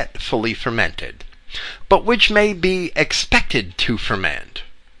not yet fully fermented, but which may be expected to ferment.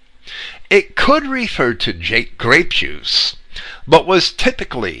 It could refer to grape juice, but was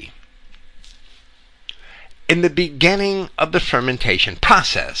typically in the beginning of the fermentation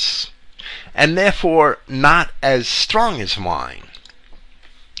process, and therefore not as strong as wine.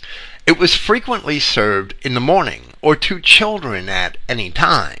 It was frequently served in the morning or to children at any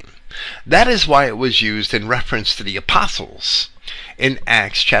time. That is why it was used in reference to the apostles in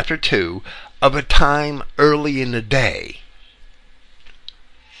Acts chapter 2 of a time early in the day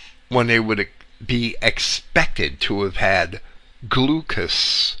when they would be expected to have had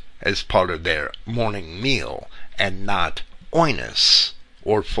glucose as part of their morning meal and not oinos,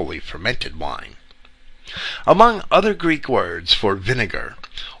 or fully fermented wine. Among other Greek words for vinegar,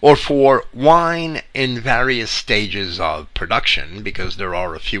 or for wine in various stages of production, because there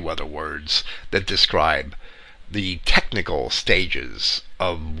are a few other words that describe the technical stages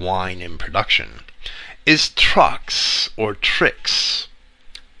of wine in production, is trux or trix,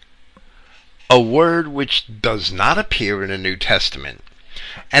 a word which does not appear in the New Testament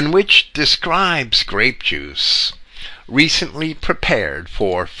and which describes grape juice recently prepared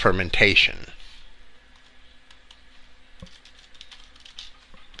for fermentation.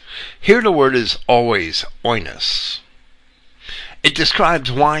 Here the word is always oinos. It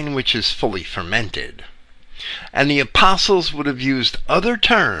describes wine which is fully fermented, and the apostles would have used other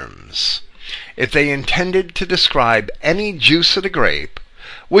terms if they intended to describe any juice of the grape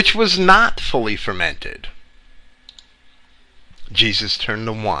which was not fully fermented. Jesus turned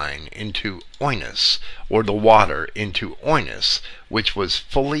the wine into oinos, or the water into oinos, which was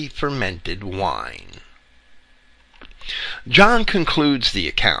fully fermented wine. John concludes the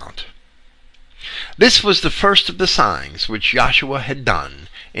account. This was the first of the signs which Joshua had done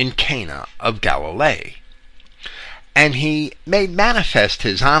in Cana of Galilee, and he made manifest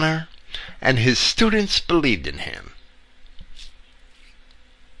his honor, and his students believed in him.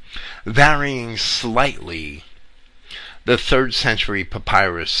 Varying slightly, the 3rd century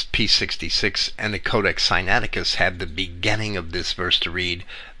papyrus P66 and the Codex Sinaiticus have the beginning of this verse to read,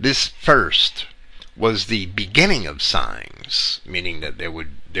 "This first was the beginning of signs," meaning that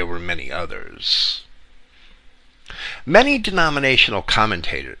there were many others. Many denominational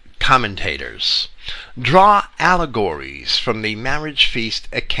commentators draw allegories from the marriage feast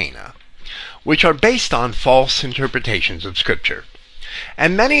at Cana, which are based on false interpretations of Scripture.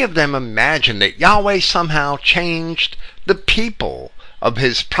 And many of them imagine that Yahweh somehow changed the people of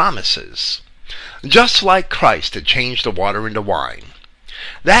his promises, just like Christ had changed the water into wine.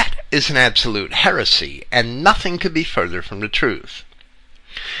 That is an absolute heresy, and nothing could be further from the truth.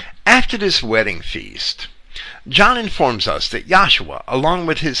 After this wedding feast, John informs us that Joshua, along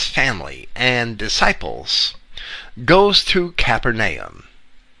with his family and disciples, goes to Capernaum.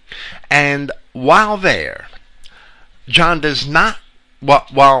 And while there,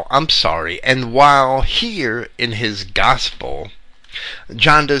 while here in his gospel,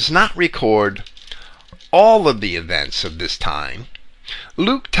 John does not record all of the events of this time.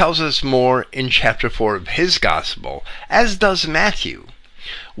 Luke tells us more in chapter 4 of his gospel, as does Matthew,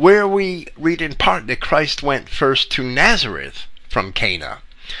 where we read in part that Christ went first to Nazareth from Cana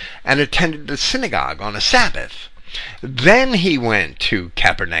and attended the synagogue on a Sabbath. Then he went to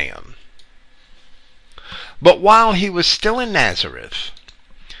Capernaum. But while he was still in Nazareth,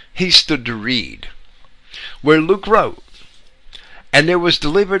 he stood to read, where Luke wrote, "And there was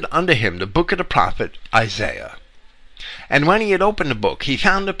delivered unto him the book of the prophet Isaiah. And when he had opened the book, he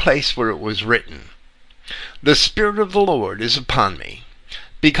found a place where it was written, The Spirit of the Lord is upon me,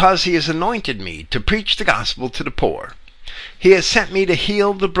 because he has anointed me to preach the gospel to the poor. He has sent me to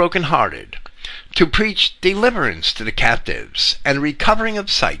heal the brokenhearted, to preach deliverance to the captives, and recovering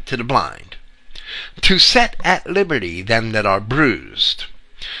of sight to the blind, to set at liberty them that are bruised,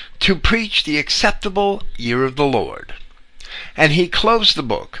 to preach the acceptable year of the Lord." And he closed the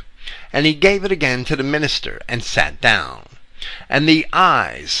book, and he gave it again to the minister, and sat down. And the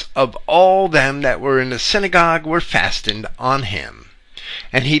eyes of all them that were in the synagogue were fastened on him.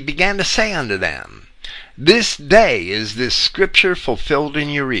 And he began to say unto them, "This day is this scripture fulfilled in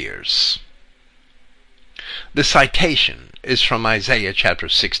your ears." The citation is from Isaiah chapter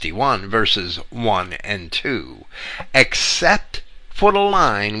 61, verses 1 and 2, except for the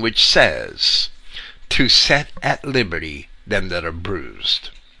line which says, "To set at liberty them that are bruised."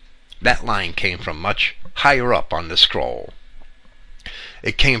 That line came from much higher up on the scroll.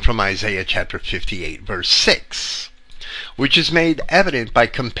 It came from Isaiah chapter 58, verse 6, which is made evident by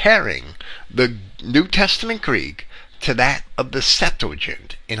comparing the New Testament Greek to that of the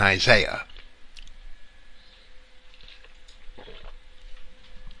Septuagint in Isaiah.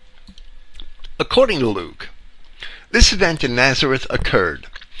 According to Luke, this event in Nazareth occurred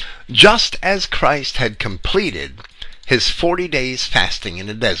just as Christ had completed his 40 days fasting in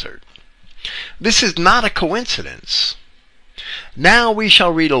the desert. This is not a coincidence. Now we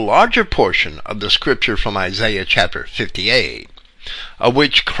shall read a larger portion of the scripture from Isaiah chapter 58, of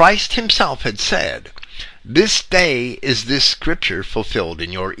which Christ himself had said, "This day is this scripture fulfilled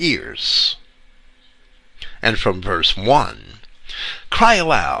in your ears." And from verse 1, "Cry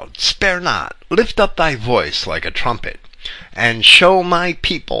aloud, spare not, lift up thy voice like a trumpet, and show my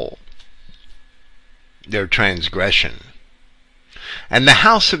people their transgression, and the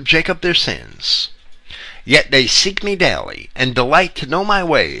house of Jacob their sins. Yet they seek me daily, and delight to know my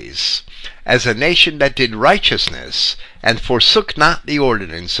ways, as a nation that did righteousness, and forsook not the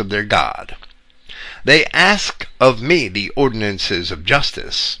ordinance of their God. They ask of me the ordinances of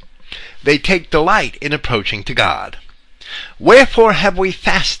justice. They take delight in approaching to God. Wherefore have we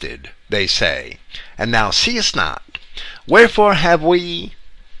fasted, they say, and thou seest not? Wherefore have we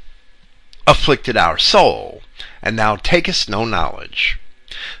afflicted our soul, and thou takest no knowledge?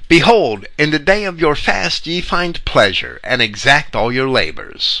 Behold, in the day of your fast ye find pleasure, and exact all your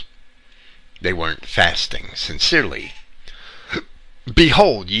labors. They weren't fasting sincerely.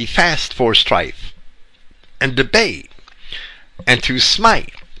 Behold, ye fast for strife, and debate, and to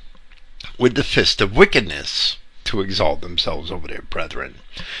smite with the fist of wickedness, to exalt themselves over their brethren.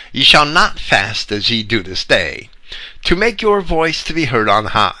 Ye shall not fast as ye do this day, to make your voice to be heard on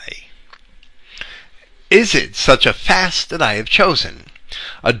high. Is it such a fast that I have chosen,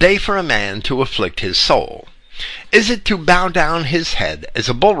 a day for a man to afflict his soul? Is it to bow down his head as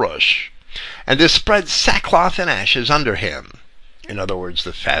a bulrush, and to spread sackcloth and ashes under him? In other words,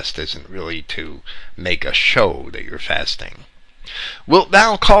 the fast isn't really to make a show that you're fasting. Wilt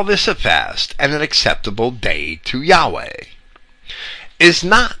thou call this a fast and an acceptable day to Yahweh? Is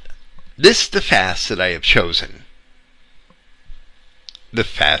not this the fast that I have chosen? The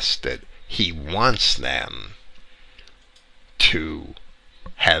fast that he wants them to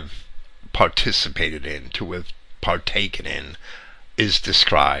have participated in, to have partaken in, is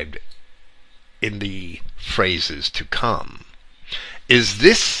described in the phrases to come. Is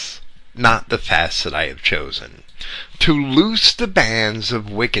this not the fast that I have chosen? To loose the bands of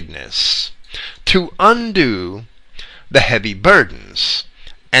wickedness, to undo the heavy burdens,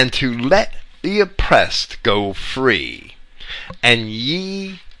 and to let the oppressed go free, and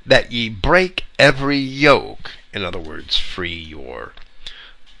that ye break every yoke. In other words, free your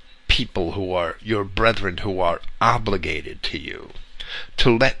people who are your brethren who are obligated to you,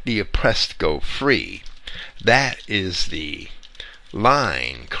 to let the oppressed go free. That is the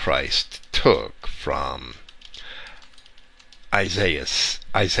line Christ took from Isaiah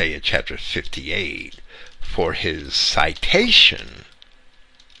chapter 58 for his citation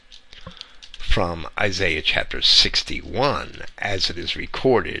from Isaiah chapter 61 as it is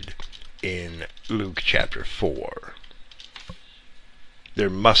recorded in Luke chapter 4. There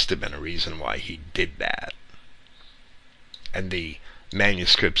must have been a reason why he did that. And the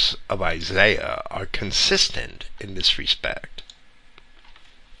manuscripts of Isaiah are consistent in this respect.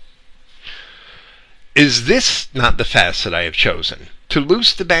 Is this not the fast that I have chosen? To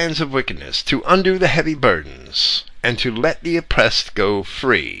loose the bands of wickedness, to undo the heavy burdens, and to let the oppressed go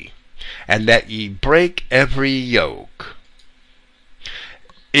free, and that ye break every yoke.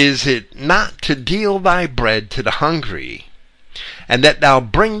 Is it not to deal thy bread to the hungry, and that thou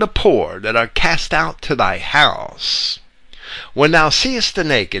bring the poor that are cast out to thy house? When thou seest the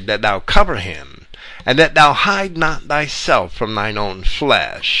naked, that thou cover him, and that thou hide not thyself from thine own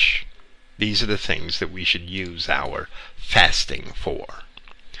flesh. These are the things that we should use our fasting for.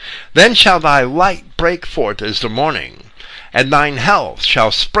 Then shall thy light break forth as the morning, and thine health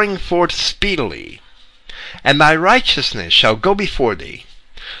shall spring forth speedily, and thy righteousness shall go before thee.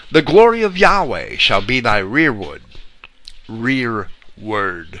 The glory of Yahweh shall be thy rearward,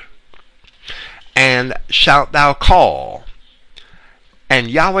 and shalt thou call, and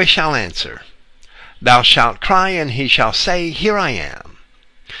Yahweh shall answer. Thou shalt cry, and he shall say, Here I am.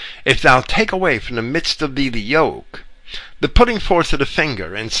 If thou take away from the midst of thee the yoke, the putting forth of the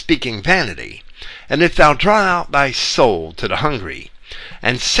finger, and speaking vanity, and if thou draw out thy soul to the hungry,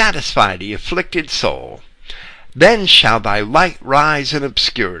 and satisfy the afflicted soul, then shall thy light rise in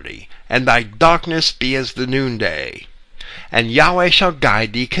obscurity, and thy darkness be as the noonday. And Yahweh shall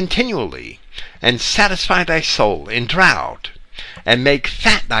guide thee continually, and satisfy thy soul in drought, and make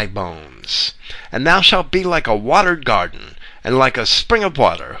fat thy bones. And thou shalt be like a watered garden, and like a spring of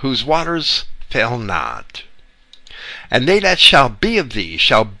water, whose waters fail not. And they that shall be of thee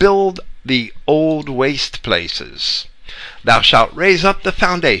shall build the old waste places. Thou shalt raise up the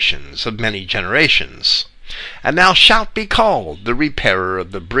foundations of many generations, and thou shalt be called the repairer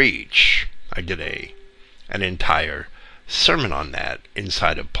of the breach. I did an entire sermon on that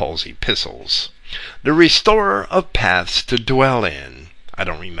inside of Paul's epistles. The restorer of paths to dwell in. I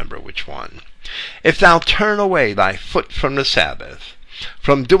don't remember which one. If thou turn away thy foot from the Sabbath,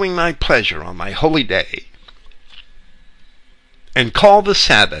 from doing thy pleasure on my holy day, and call the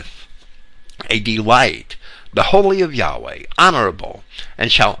Sabbath a delight, the holy of Yahweh, honorable,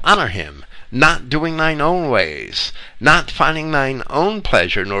 and shall honor him, not doing thine own ways, not finding thine own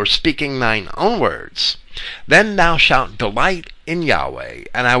pleasure, nor speaking thine own words, then thou shalt delight in Yahweh,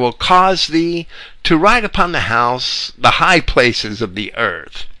 and I will cause thee to ride upon the high places of the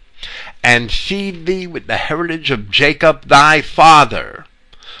earth, and feed thee with the heritage of Jacob thy father,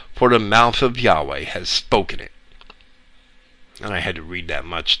 for the mouth of Yahweh has spoken it. And I had to read that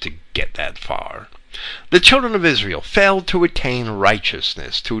much to get that far. The children of Israel failed to attain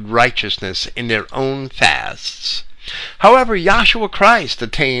righteousness in their own fasts. However, Yahshua Christ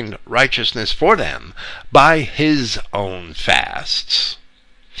attained righteousness for them by his own fasts,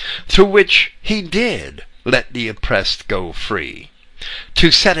 through which he did let the oppressed go free,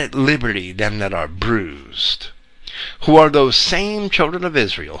 to set at liberty them that are bruised, who are those same children of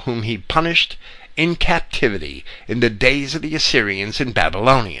Israel whom he punished in captivity in the days of the Assyrians and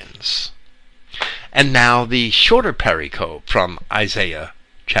Babylonians. And now the shorter pericope from Isaiah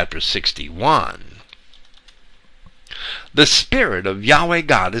chapter 61. The Spirit of Yahweh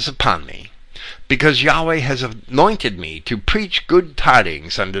God is upon me, because Yahweh has anointed me to preach good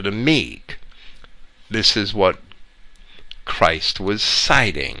tidings unto the meek. This is what Christ was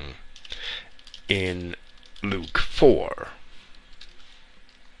citing in Luke 4.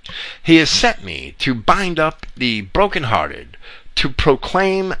 He has sent me to bind up the brokenhearted, to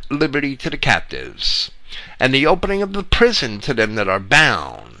proclaim liberty to the captives, and the opening of the prison to them that are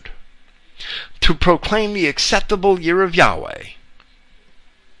bound, to proclaim the acceptable year of Yahweh.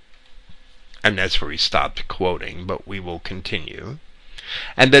 And that's where he stopped quoting, but we will continue.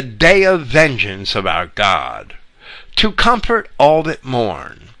 And the day of vengeance of our God, to comfort all that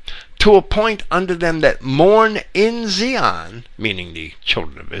mourn, to appoint unto them that mourn in Zion, meaning the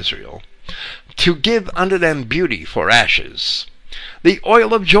children of Israel, to give unto them beauty for ashes, the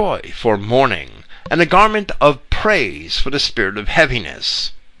oil of joy for mourning, and a garment of praise for the spirit of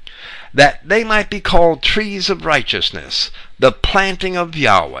heaviness, that they might be called trees of righteousness, the planting of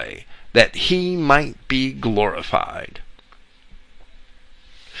Yahweh, that he might be glorified.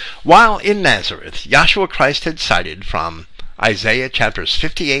 While in Nazareth, Yahshua Christ had cited from Isaiah chapters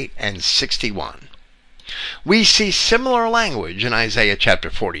 58 and 61. We see similar language in Isaiah chapter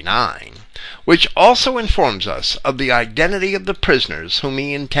 49, which also informs us of the identity of the prisoners whom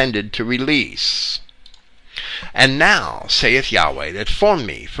he intended to release. And now, saith Yahweh, that formed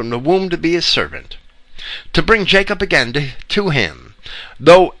me from the womb to be his servant, to bring Jacob again to him,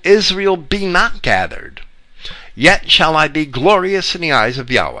 though Israel be not gathered, yet shall I be glorious in the eyes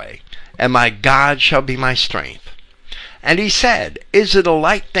of Yahweh, and my God shall be my strength. And he said, Is it a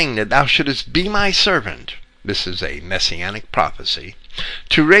light thing that thou shouldest be my servant? This is a messianic prophecy.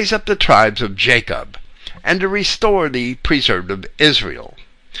 To raise up the tribes of Jacob, and to restore the preserved of Israel.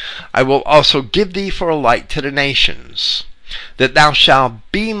 I will also give thee for a light to the nations, that thou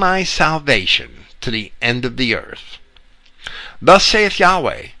shalt be my salvation to the end of the earth. Thus saith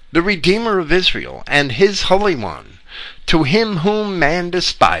Yahweh, the Redeemer of Israel, and his Holy One, to him whom man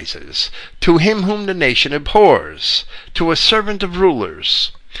despises, to him whom the nation abhors, to a servant of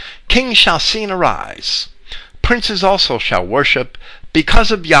rulers. Kings shall see and arise, princes also shall worship,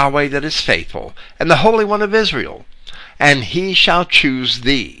 because of Yahweh that is faithful, and the Holy One of Israel, and he shall choose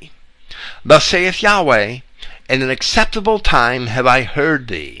thee. Thus saith Yahweh, in an acceptable time have I heard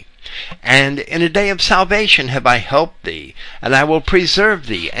thee, and in a day of salvation have I helped thee, and I will preserve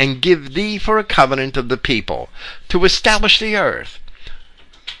thee, and give thee for a covenant of the people, to establish the earth,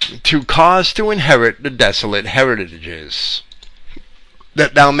 to cause to inherit the desolate heritages,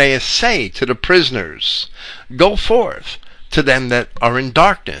 that thou mayest say to the prisoners, Go forth, to them that are in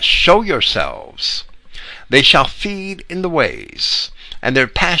darkness, show yourselves. They shall feed in the ways, and their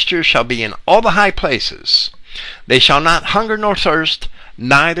pasture shall be in all the high places. They shall not hunger nor thirst,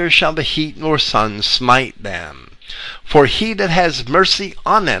 neither shall the heat nor sun smite them. For he that has mercy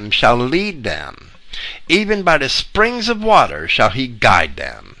on them shall lead them, even by the springs of water shall he guide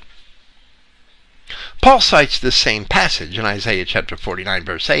them. Paul cites this same passage in Isaiah chapter 49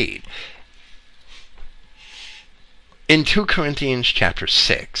 verse 8 in 2 Corinthians chapter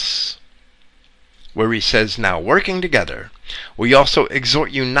 6, where he says, Now working together, we also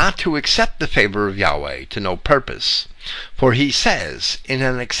exhort you not to accept the favor of Yahweh to no purpose. For he says, In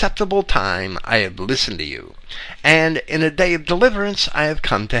an acceptable time I have listened to you, and in a day of deliverance I have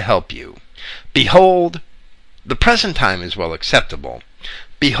come to help you. Behold, the present time is well acceptable.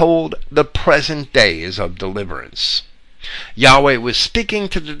 Behold, the present day is of deliverance. Yahweh was speaking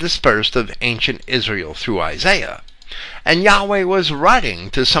to the dispersed of ancient Israel through Isaiah, and Yahweh was writing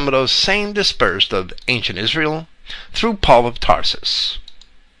to some of those same dispersed of ancient Israel through Paul of Tarsus.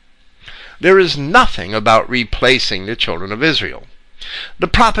 There is nothing about replacing the children of Israel. The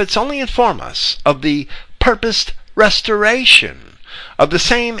prophets only inform us of the purposed restoration of the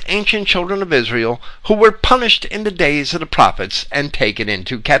same ancient children of Israel who were punished in the days of the prophets and taken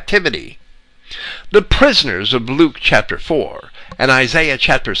into captivity. The prisoners of Luke chapter 4 and Isaiah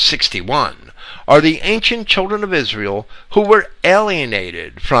chapter 61 are the ancient children of Israel who were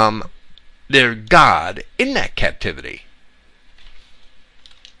alienated from their God in that captivity.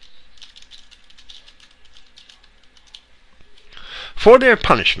 For their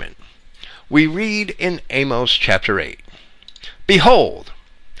punishment, we read in Amos chapter 8, Behold,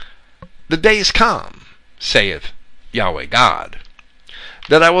 the days come, saith Yahweh God,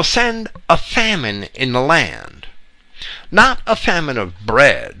 that I will send a famine in the land, not a famine of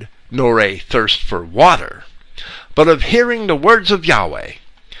bread, nor a thirst for water, but of hearing the words of Yahweh.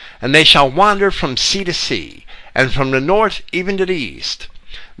 And they shall wander from sea to sea, and from the north even to the east.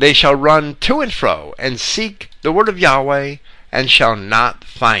 They shall run to and fro, and seek the word of Yahweh, and shall not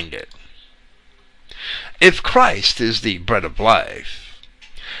find it. If Christ is the bread of life,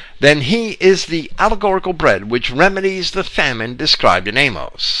 then he is the allegorical bread which remedies the famine described in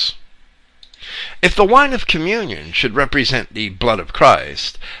Amos. If the wine of communion should represent the blood of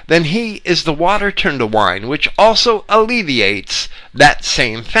Christ, then he is the water turned to wine which also alleviates that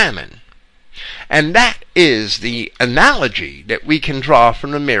same famine. And that is the analogy that we can draw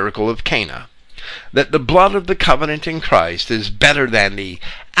from the miracle of Cana, that the blood of the covenant in Christ is better than the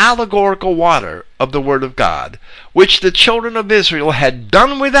allegorical water of the Word of God, which the children of Israel had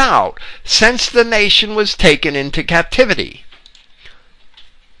done without since the nation was taken into captivity.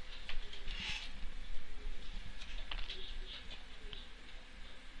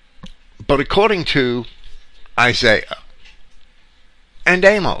 But according to Isaiah and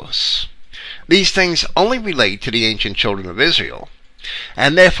Amos, these things only relate to the ancient children of Israel,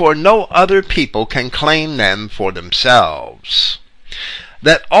 and therefore no other people can claim them for themselves.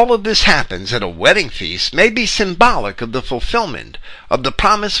 That all of this happens at a wedding feast may be symbolic of the fulfillment of the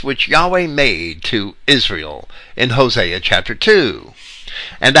promise which Yahweh made to Israel in Hosea chapter 2.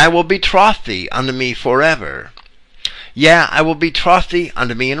 And I will betroth thee unto me forever. Yea, I will betroth thee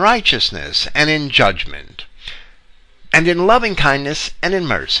unto me in righteousness, and in judgment, and in loving kindness, and in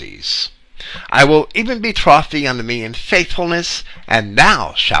mercies. I will even betroth thee unto me in faithfulness, and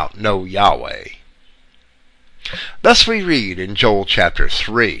thou shalt know Yahweh. Thus we read in Joel chapter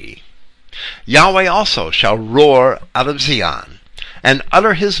 3, Yahweh also shall roar out of Zion, and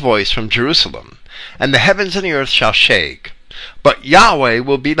utter his voice from Jerusalem, and the heavens and the earth shall shake. But Yahweh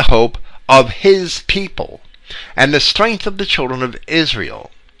will be the hope of his people, and the strength of the children of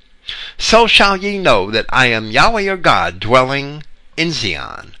Israel. So shall ye know that I am Yahweh your God, dwelling in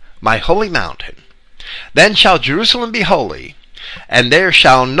Zion, my holy mountain. Then shall Jerusalem be holy, and there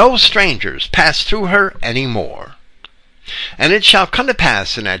shall no strangers pass through her any more. And it shall come to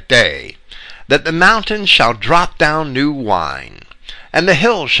pass in that day, that the mountains shall drop down new wine, and the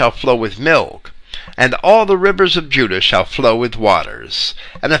hills shall flow with milk, and all the rivers of Judah shall flow with waters,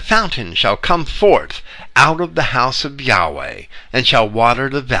 and a fountain shall come forth out of the house of Yahweh, and shall water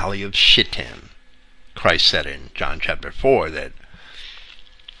the valley of Shittim. Christ said in John chapter 4 that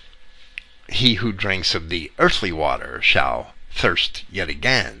he who drinks of the earthly water shall thirst yet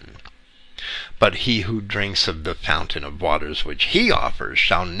again, but he who drinks of the fountain of waters which he offers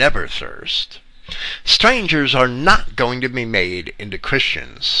shall never thirst. Strangers are not going to be made into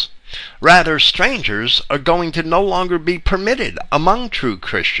Christians. Rather, strangers are going to no longer be permitted among true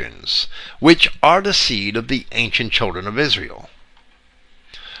Christians, which are the seed of the ancient children of Israel.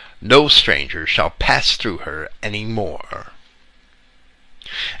 No stranger shall pass through her any more.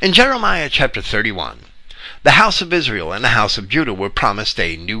 In Jeremiah chapter 31, the house of Israel and the house of Judah were promised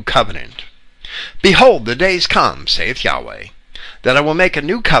a new covenant. Behold, the days come, saith Yahweh, that I will make a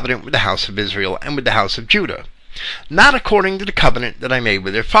new covenant with the house of Israel and with the house of Judah, not according to the covenant that I made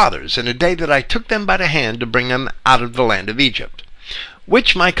with their fathers in the day that I took them by the hand to bring them out of the land of Egypt,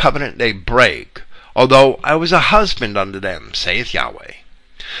 which my covenant they break, although I was a husband unto them, saith Yahweh.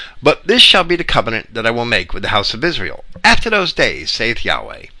 But this shall be the covenant that I will make with the house of Israel. After those days, saith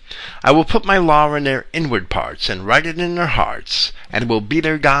Yahweh, I will put my law in their inward parts, and write it in their hearts, and will be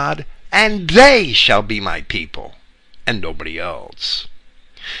their God, and they shall be my people, and nobody else.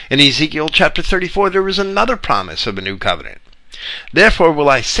 In Ezekiel chapter 34 there is another promise of a new covenant. Therefore will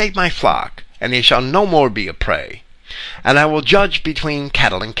I save my flock, and they shall no more be a prey. And I will judge between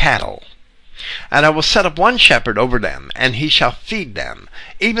cattle and cattle. And I will set up one shepherd over them, and he shall feed them,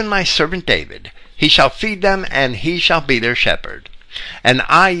 even my servant David. He shall feed them, and he shall be their shepherd. And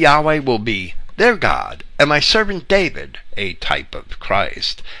I, Yahweh, will be their God, and my servant David, a type of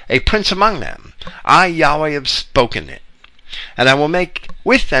Christ, a prince among them. I, Yahweh, have spoken it. and I will make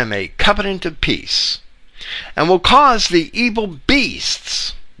with them a covenant of peace, and will cause the evil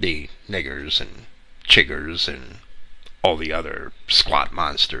beasts, the niggers and chiggers and all the other squat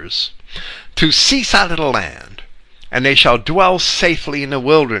monsters, to cease out of the land, and they shall dwell safely in the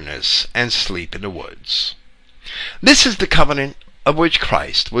wilderness and sleep in the woods. This is the covenant of which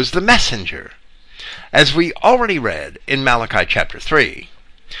Christ was the messenger. As we already read in Malachi chapter 3,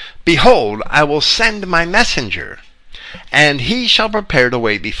 Behold, I will send my messenger, and he shall prepare the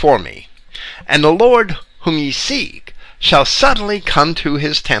way before me. And the Lord whom ye seek shall suddenly come to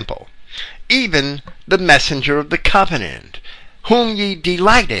his temple, even the messenger of the covenant, whom ye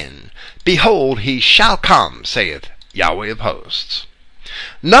delight in. Behold, he shall come, saith Yahweh of hosts.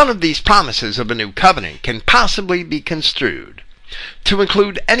 None of these promises of a new covenant can possibly be construed to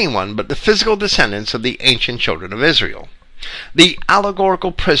include anyone but the physical descendants of the ancient children of Israel, the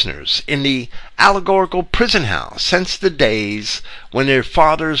allegorical prisoners in the allegorical prison house since the days when their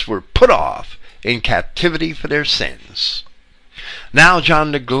fathers were put off in captivity for their sins. Now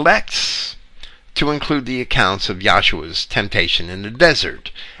John neglects to include the accounts of Yahshua's temptation in the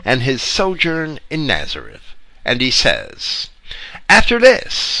desert and his sojourn in Nazareth, and he says, After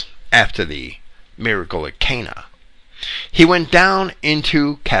this, after the miracle at Cana, he went down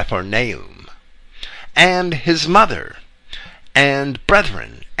into Capernaum, and his mother and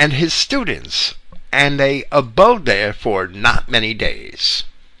brethren and his students, and they abode there for not many days.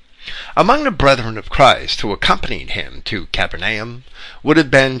 Among the brethren of Christ who accompanied him to Capernaum would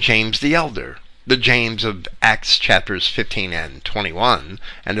have been James the elder, the James of Acts chapters 15 and 21,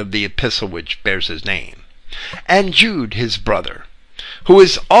 and of the epistle which bears his name, and Jude his brother, who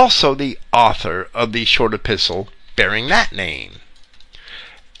is also the author of the short epistle bearing that name.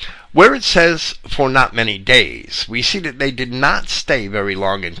 Where it says for not many days, we see that they did not stay very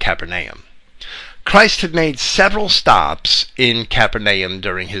long in Capernaum. Christ had made several stops in Capernaum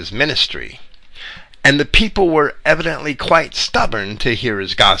during his ministry, and the people were evidently quite stubborn to hear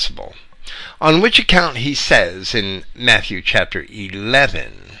his gospel, on which account he says in Matthew chapter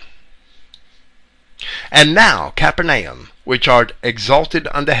 11, And now Capernaum, which art exalted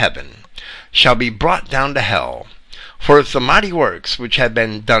unto heaven, shall be brought down to hell. For if the mighty works which had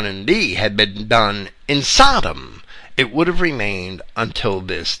been done in thee had been done in Sodom, it would have remained until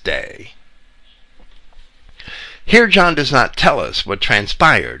this day. Here John does not tell us what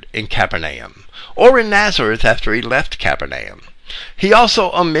transpired in Capernaum, or in Nazareth after he left Capernaum. He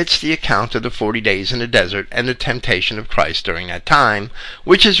also omits the account of the 40 days in the desert and the temptation of Christ during that time,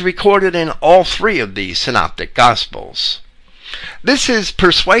 which is recorded in all three of the synoptic Gospels. This is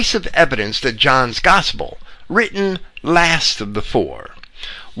persuasive evidence that John's Gospel, written last of the four,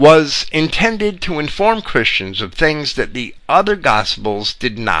 was intended to inform Christians of things that the other Gospels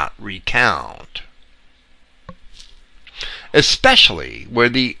did not recount, especially where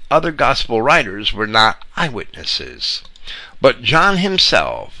the other Gospel writers were not eyewitnesses, but John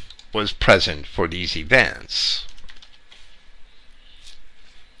himself was present for these events.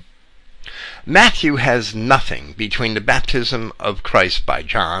 Matthew has nothing between the baptism of Christ by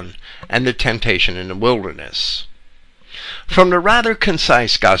John and the temptation in the wilderness. From the rather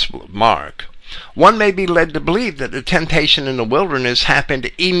concise Gospel of Mark, one may be led to believe that the temptation in the wilderness happened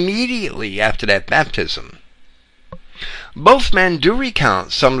immediately after that baptism. Both men do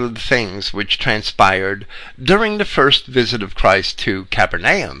recount some of the things which transpired during the first visit of Christ to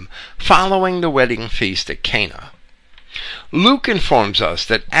Capernaum following the wedding feast at Cana. Luke informs us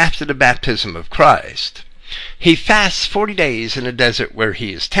that after the baptism of Christ, he fasts 40 days in the desert where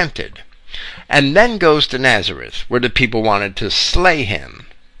he is tempted, and then goes to Nazareth, where the people wanted to slay him.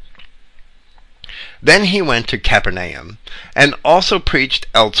 Then he went to Capernaum, and also preached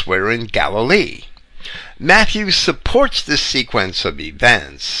elsewhere in Galilee. Matthew supports this sequence of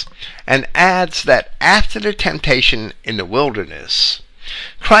events, and adds that after the temptation in the wilderness,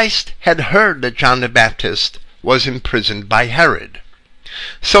 Christ had heard that John the Baptist was imprisoned by Herod.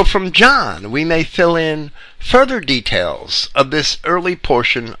 So from John we may fill in further details of this early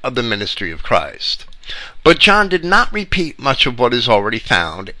portion of the ministry of Christ. But John did not repeat much of what is already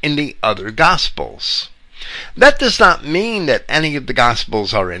found in the other Gospels. That does not mean that any of the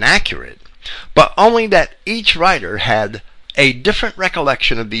Gospels are inaccurate, but only that each writer had a different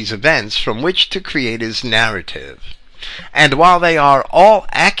recollection of these events from which to create his narrative. And while they are all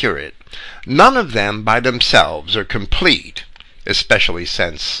accurate, none of them by themselves are complete, especially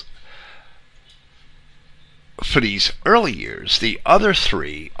since for these early years the other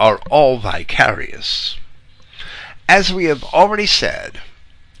three are all vicarious. As we have already said,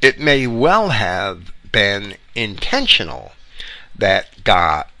 it may well have been intentional that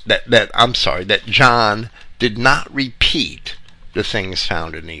John did not repeat repeat the things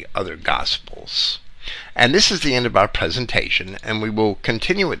found in the other Gospels. And this is the end of our presentation, and we will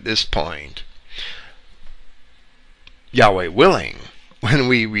continue at this point, Yahweh willing, when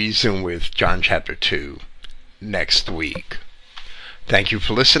we resume with John chapter 2 next week. Thank you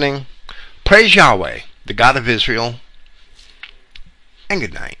for listening. Praise Yahweh, the God of Israel, and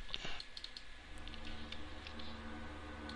good night.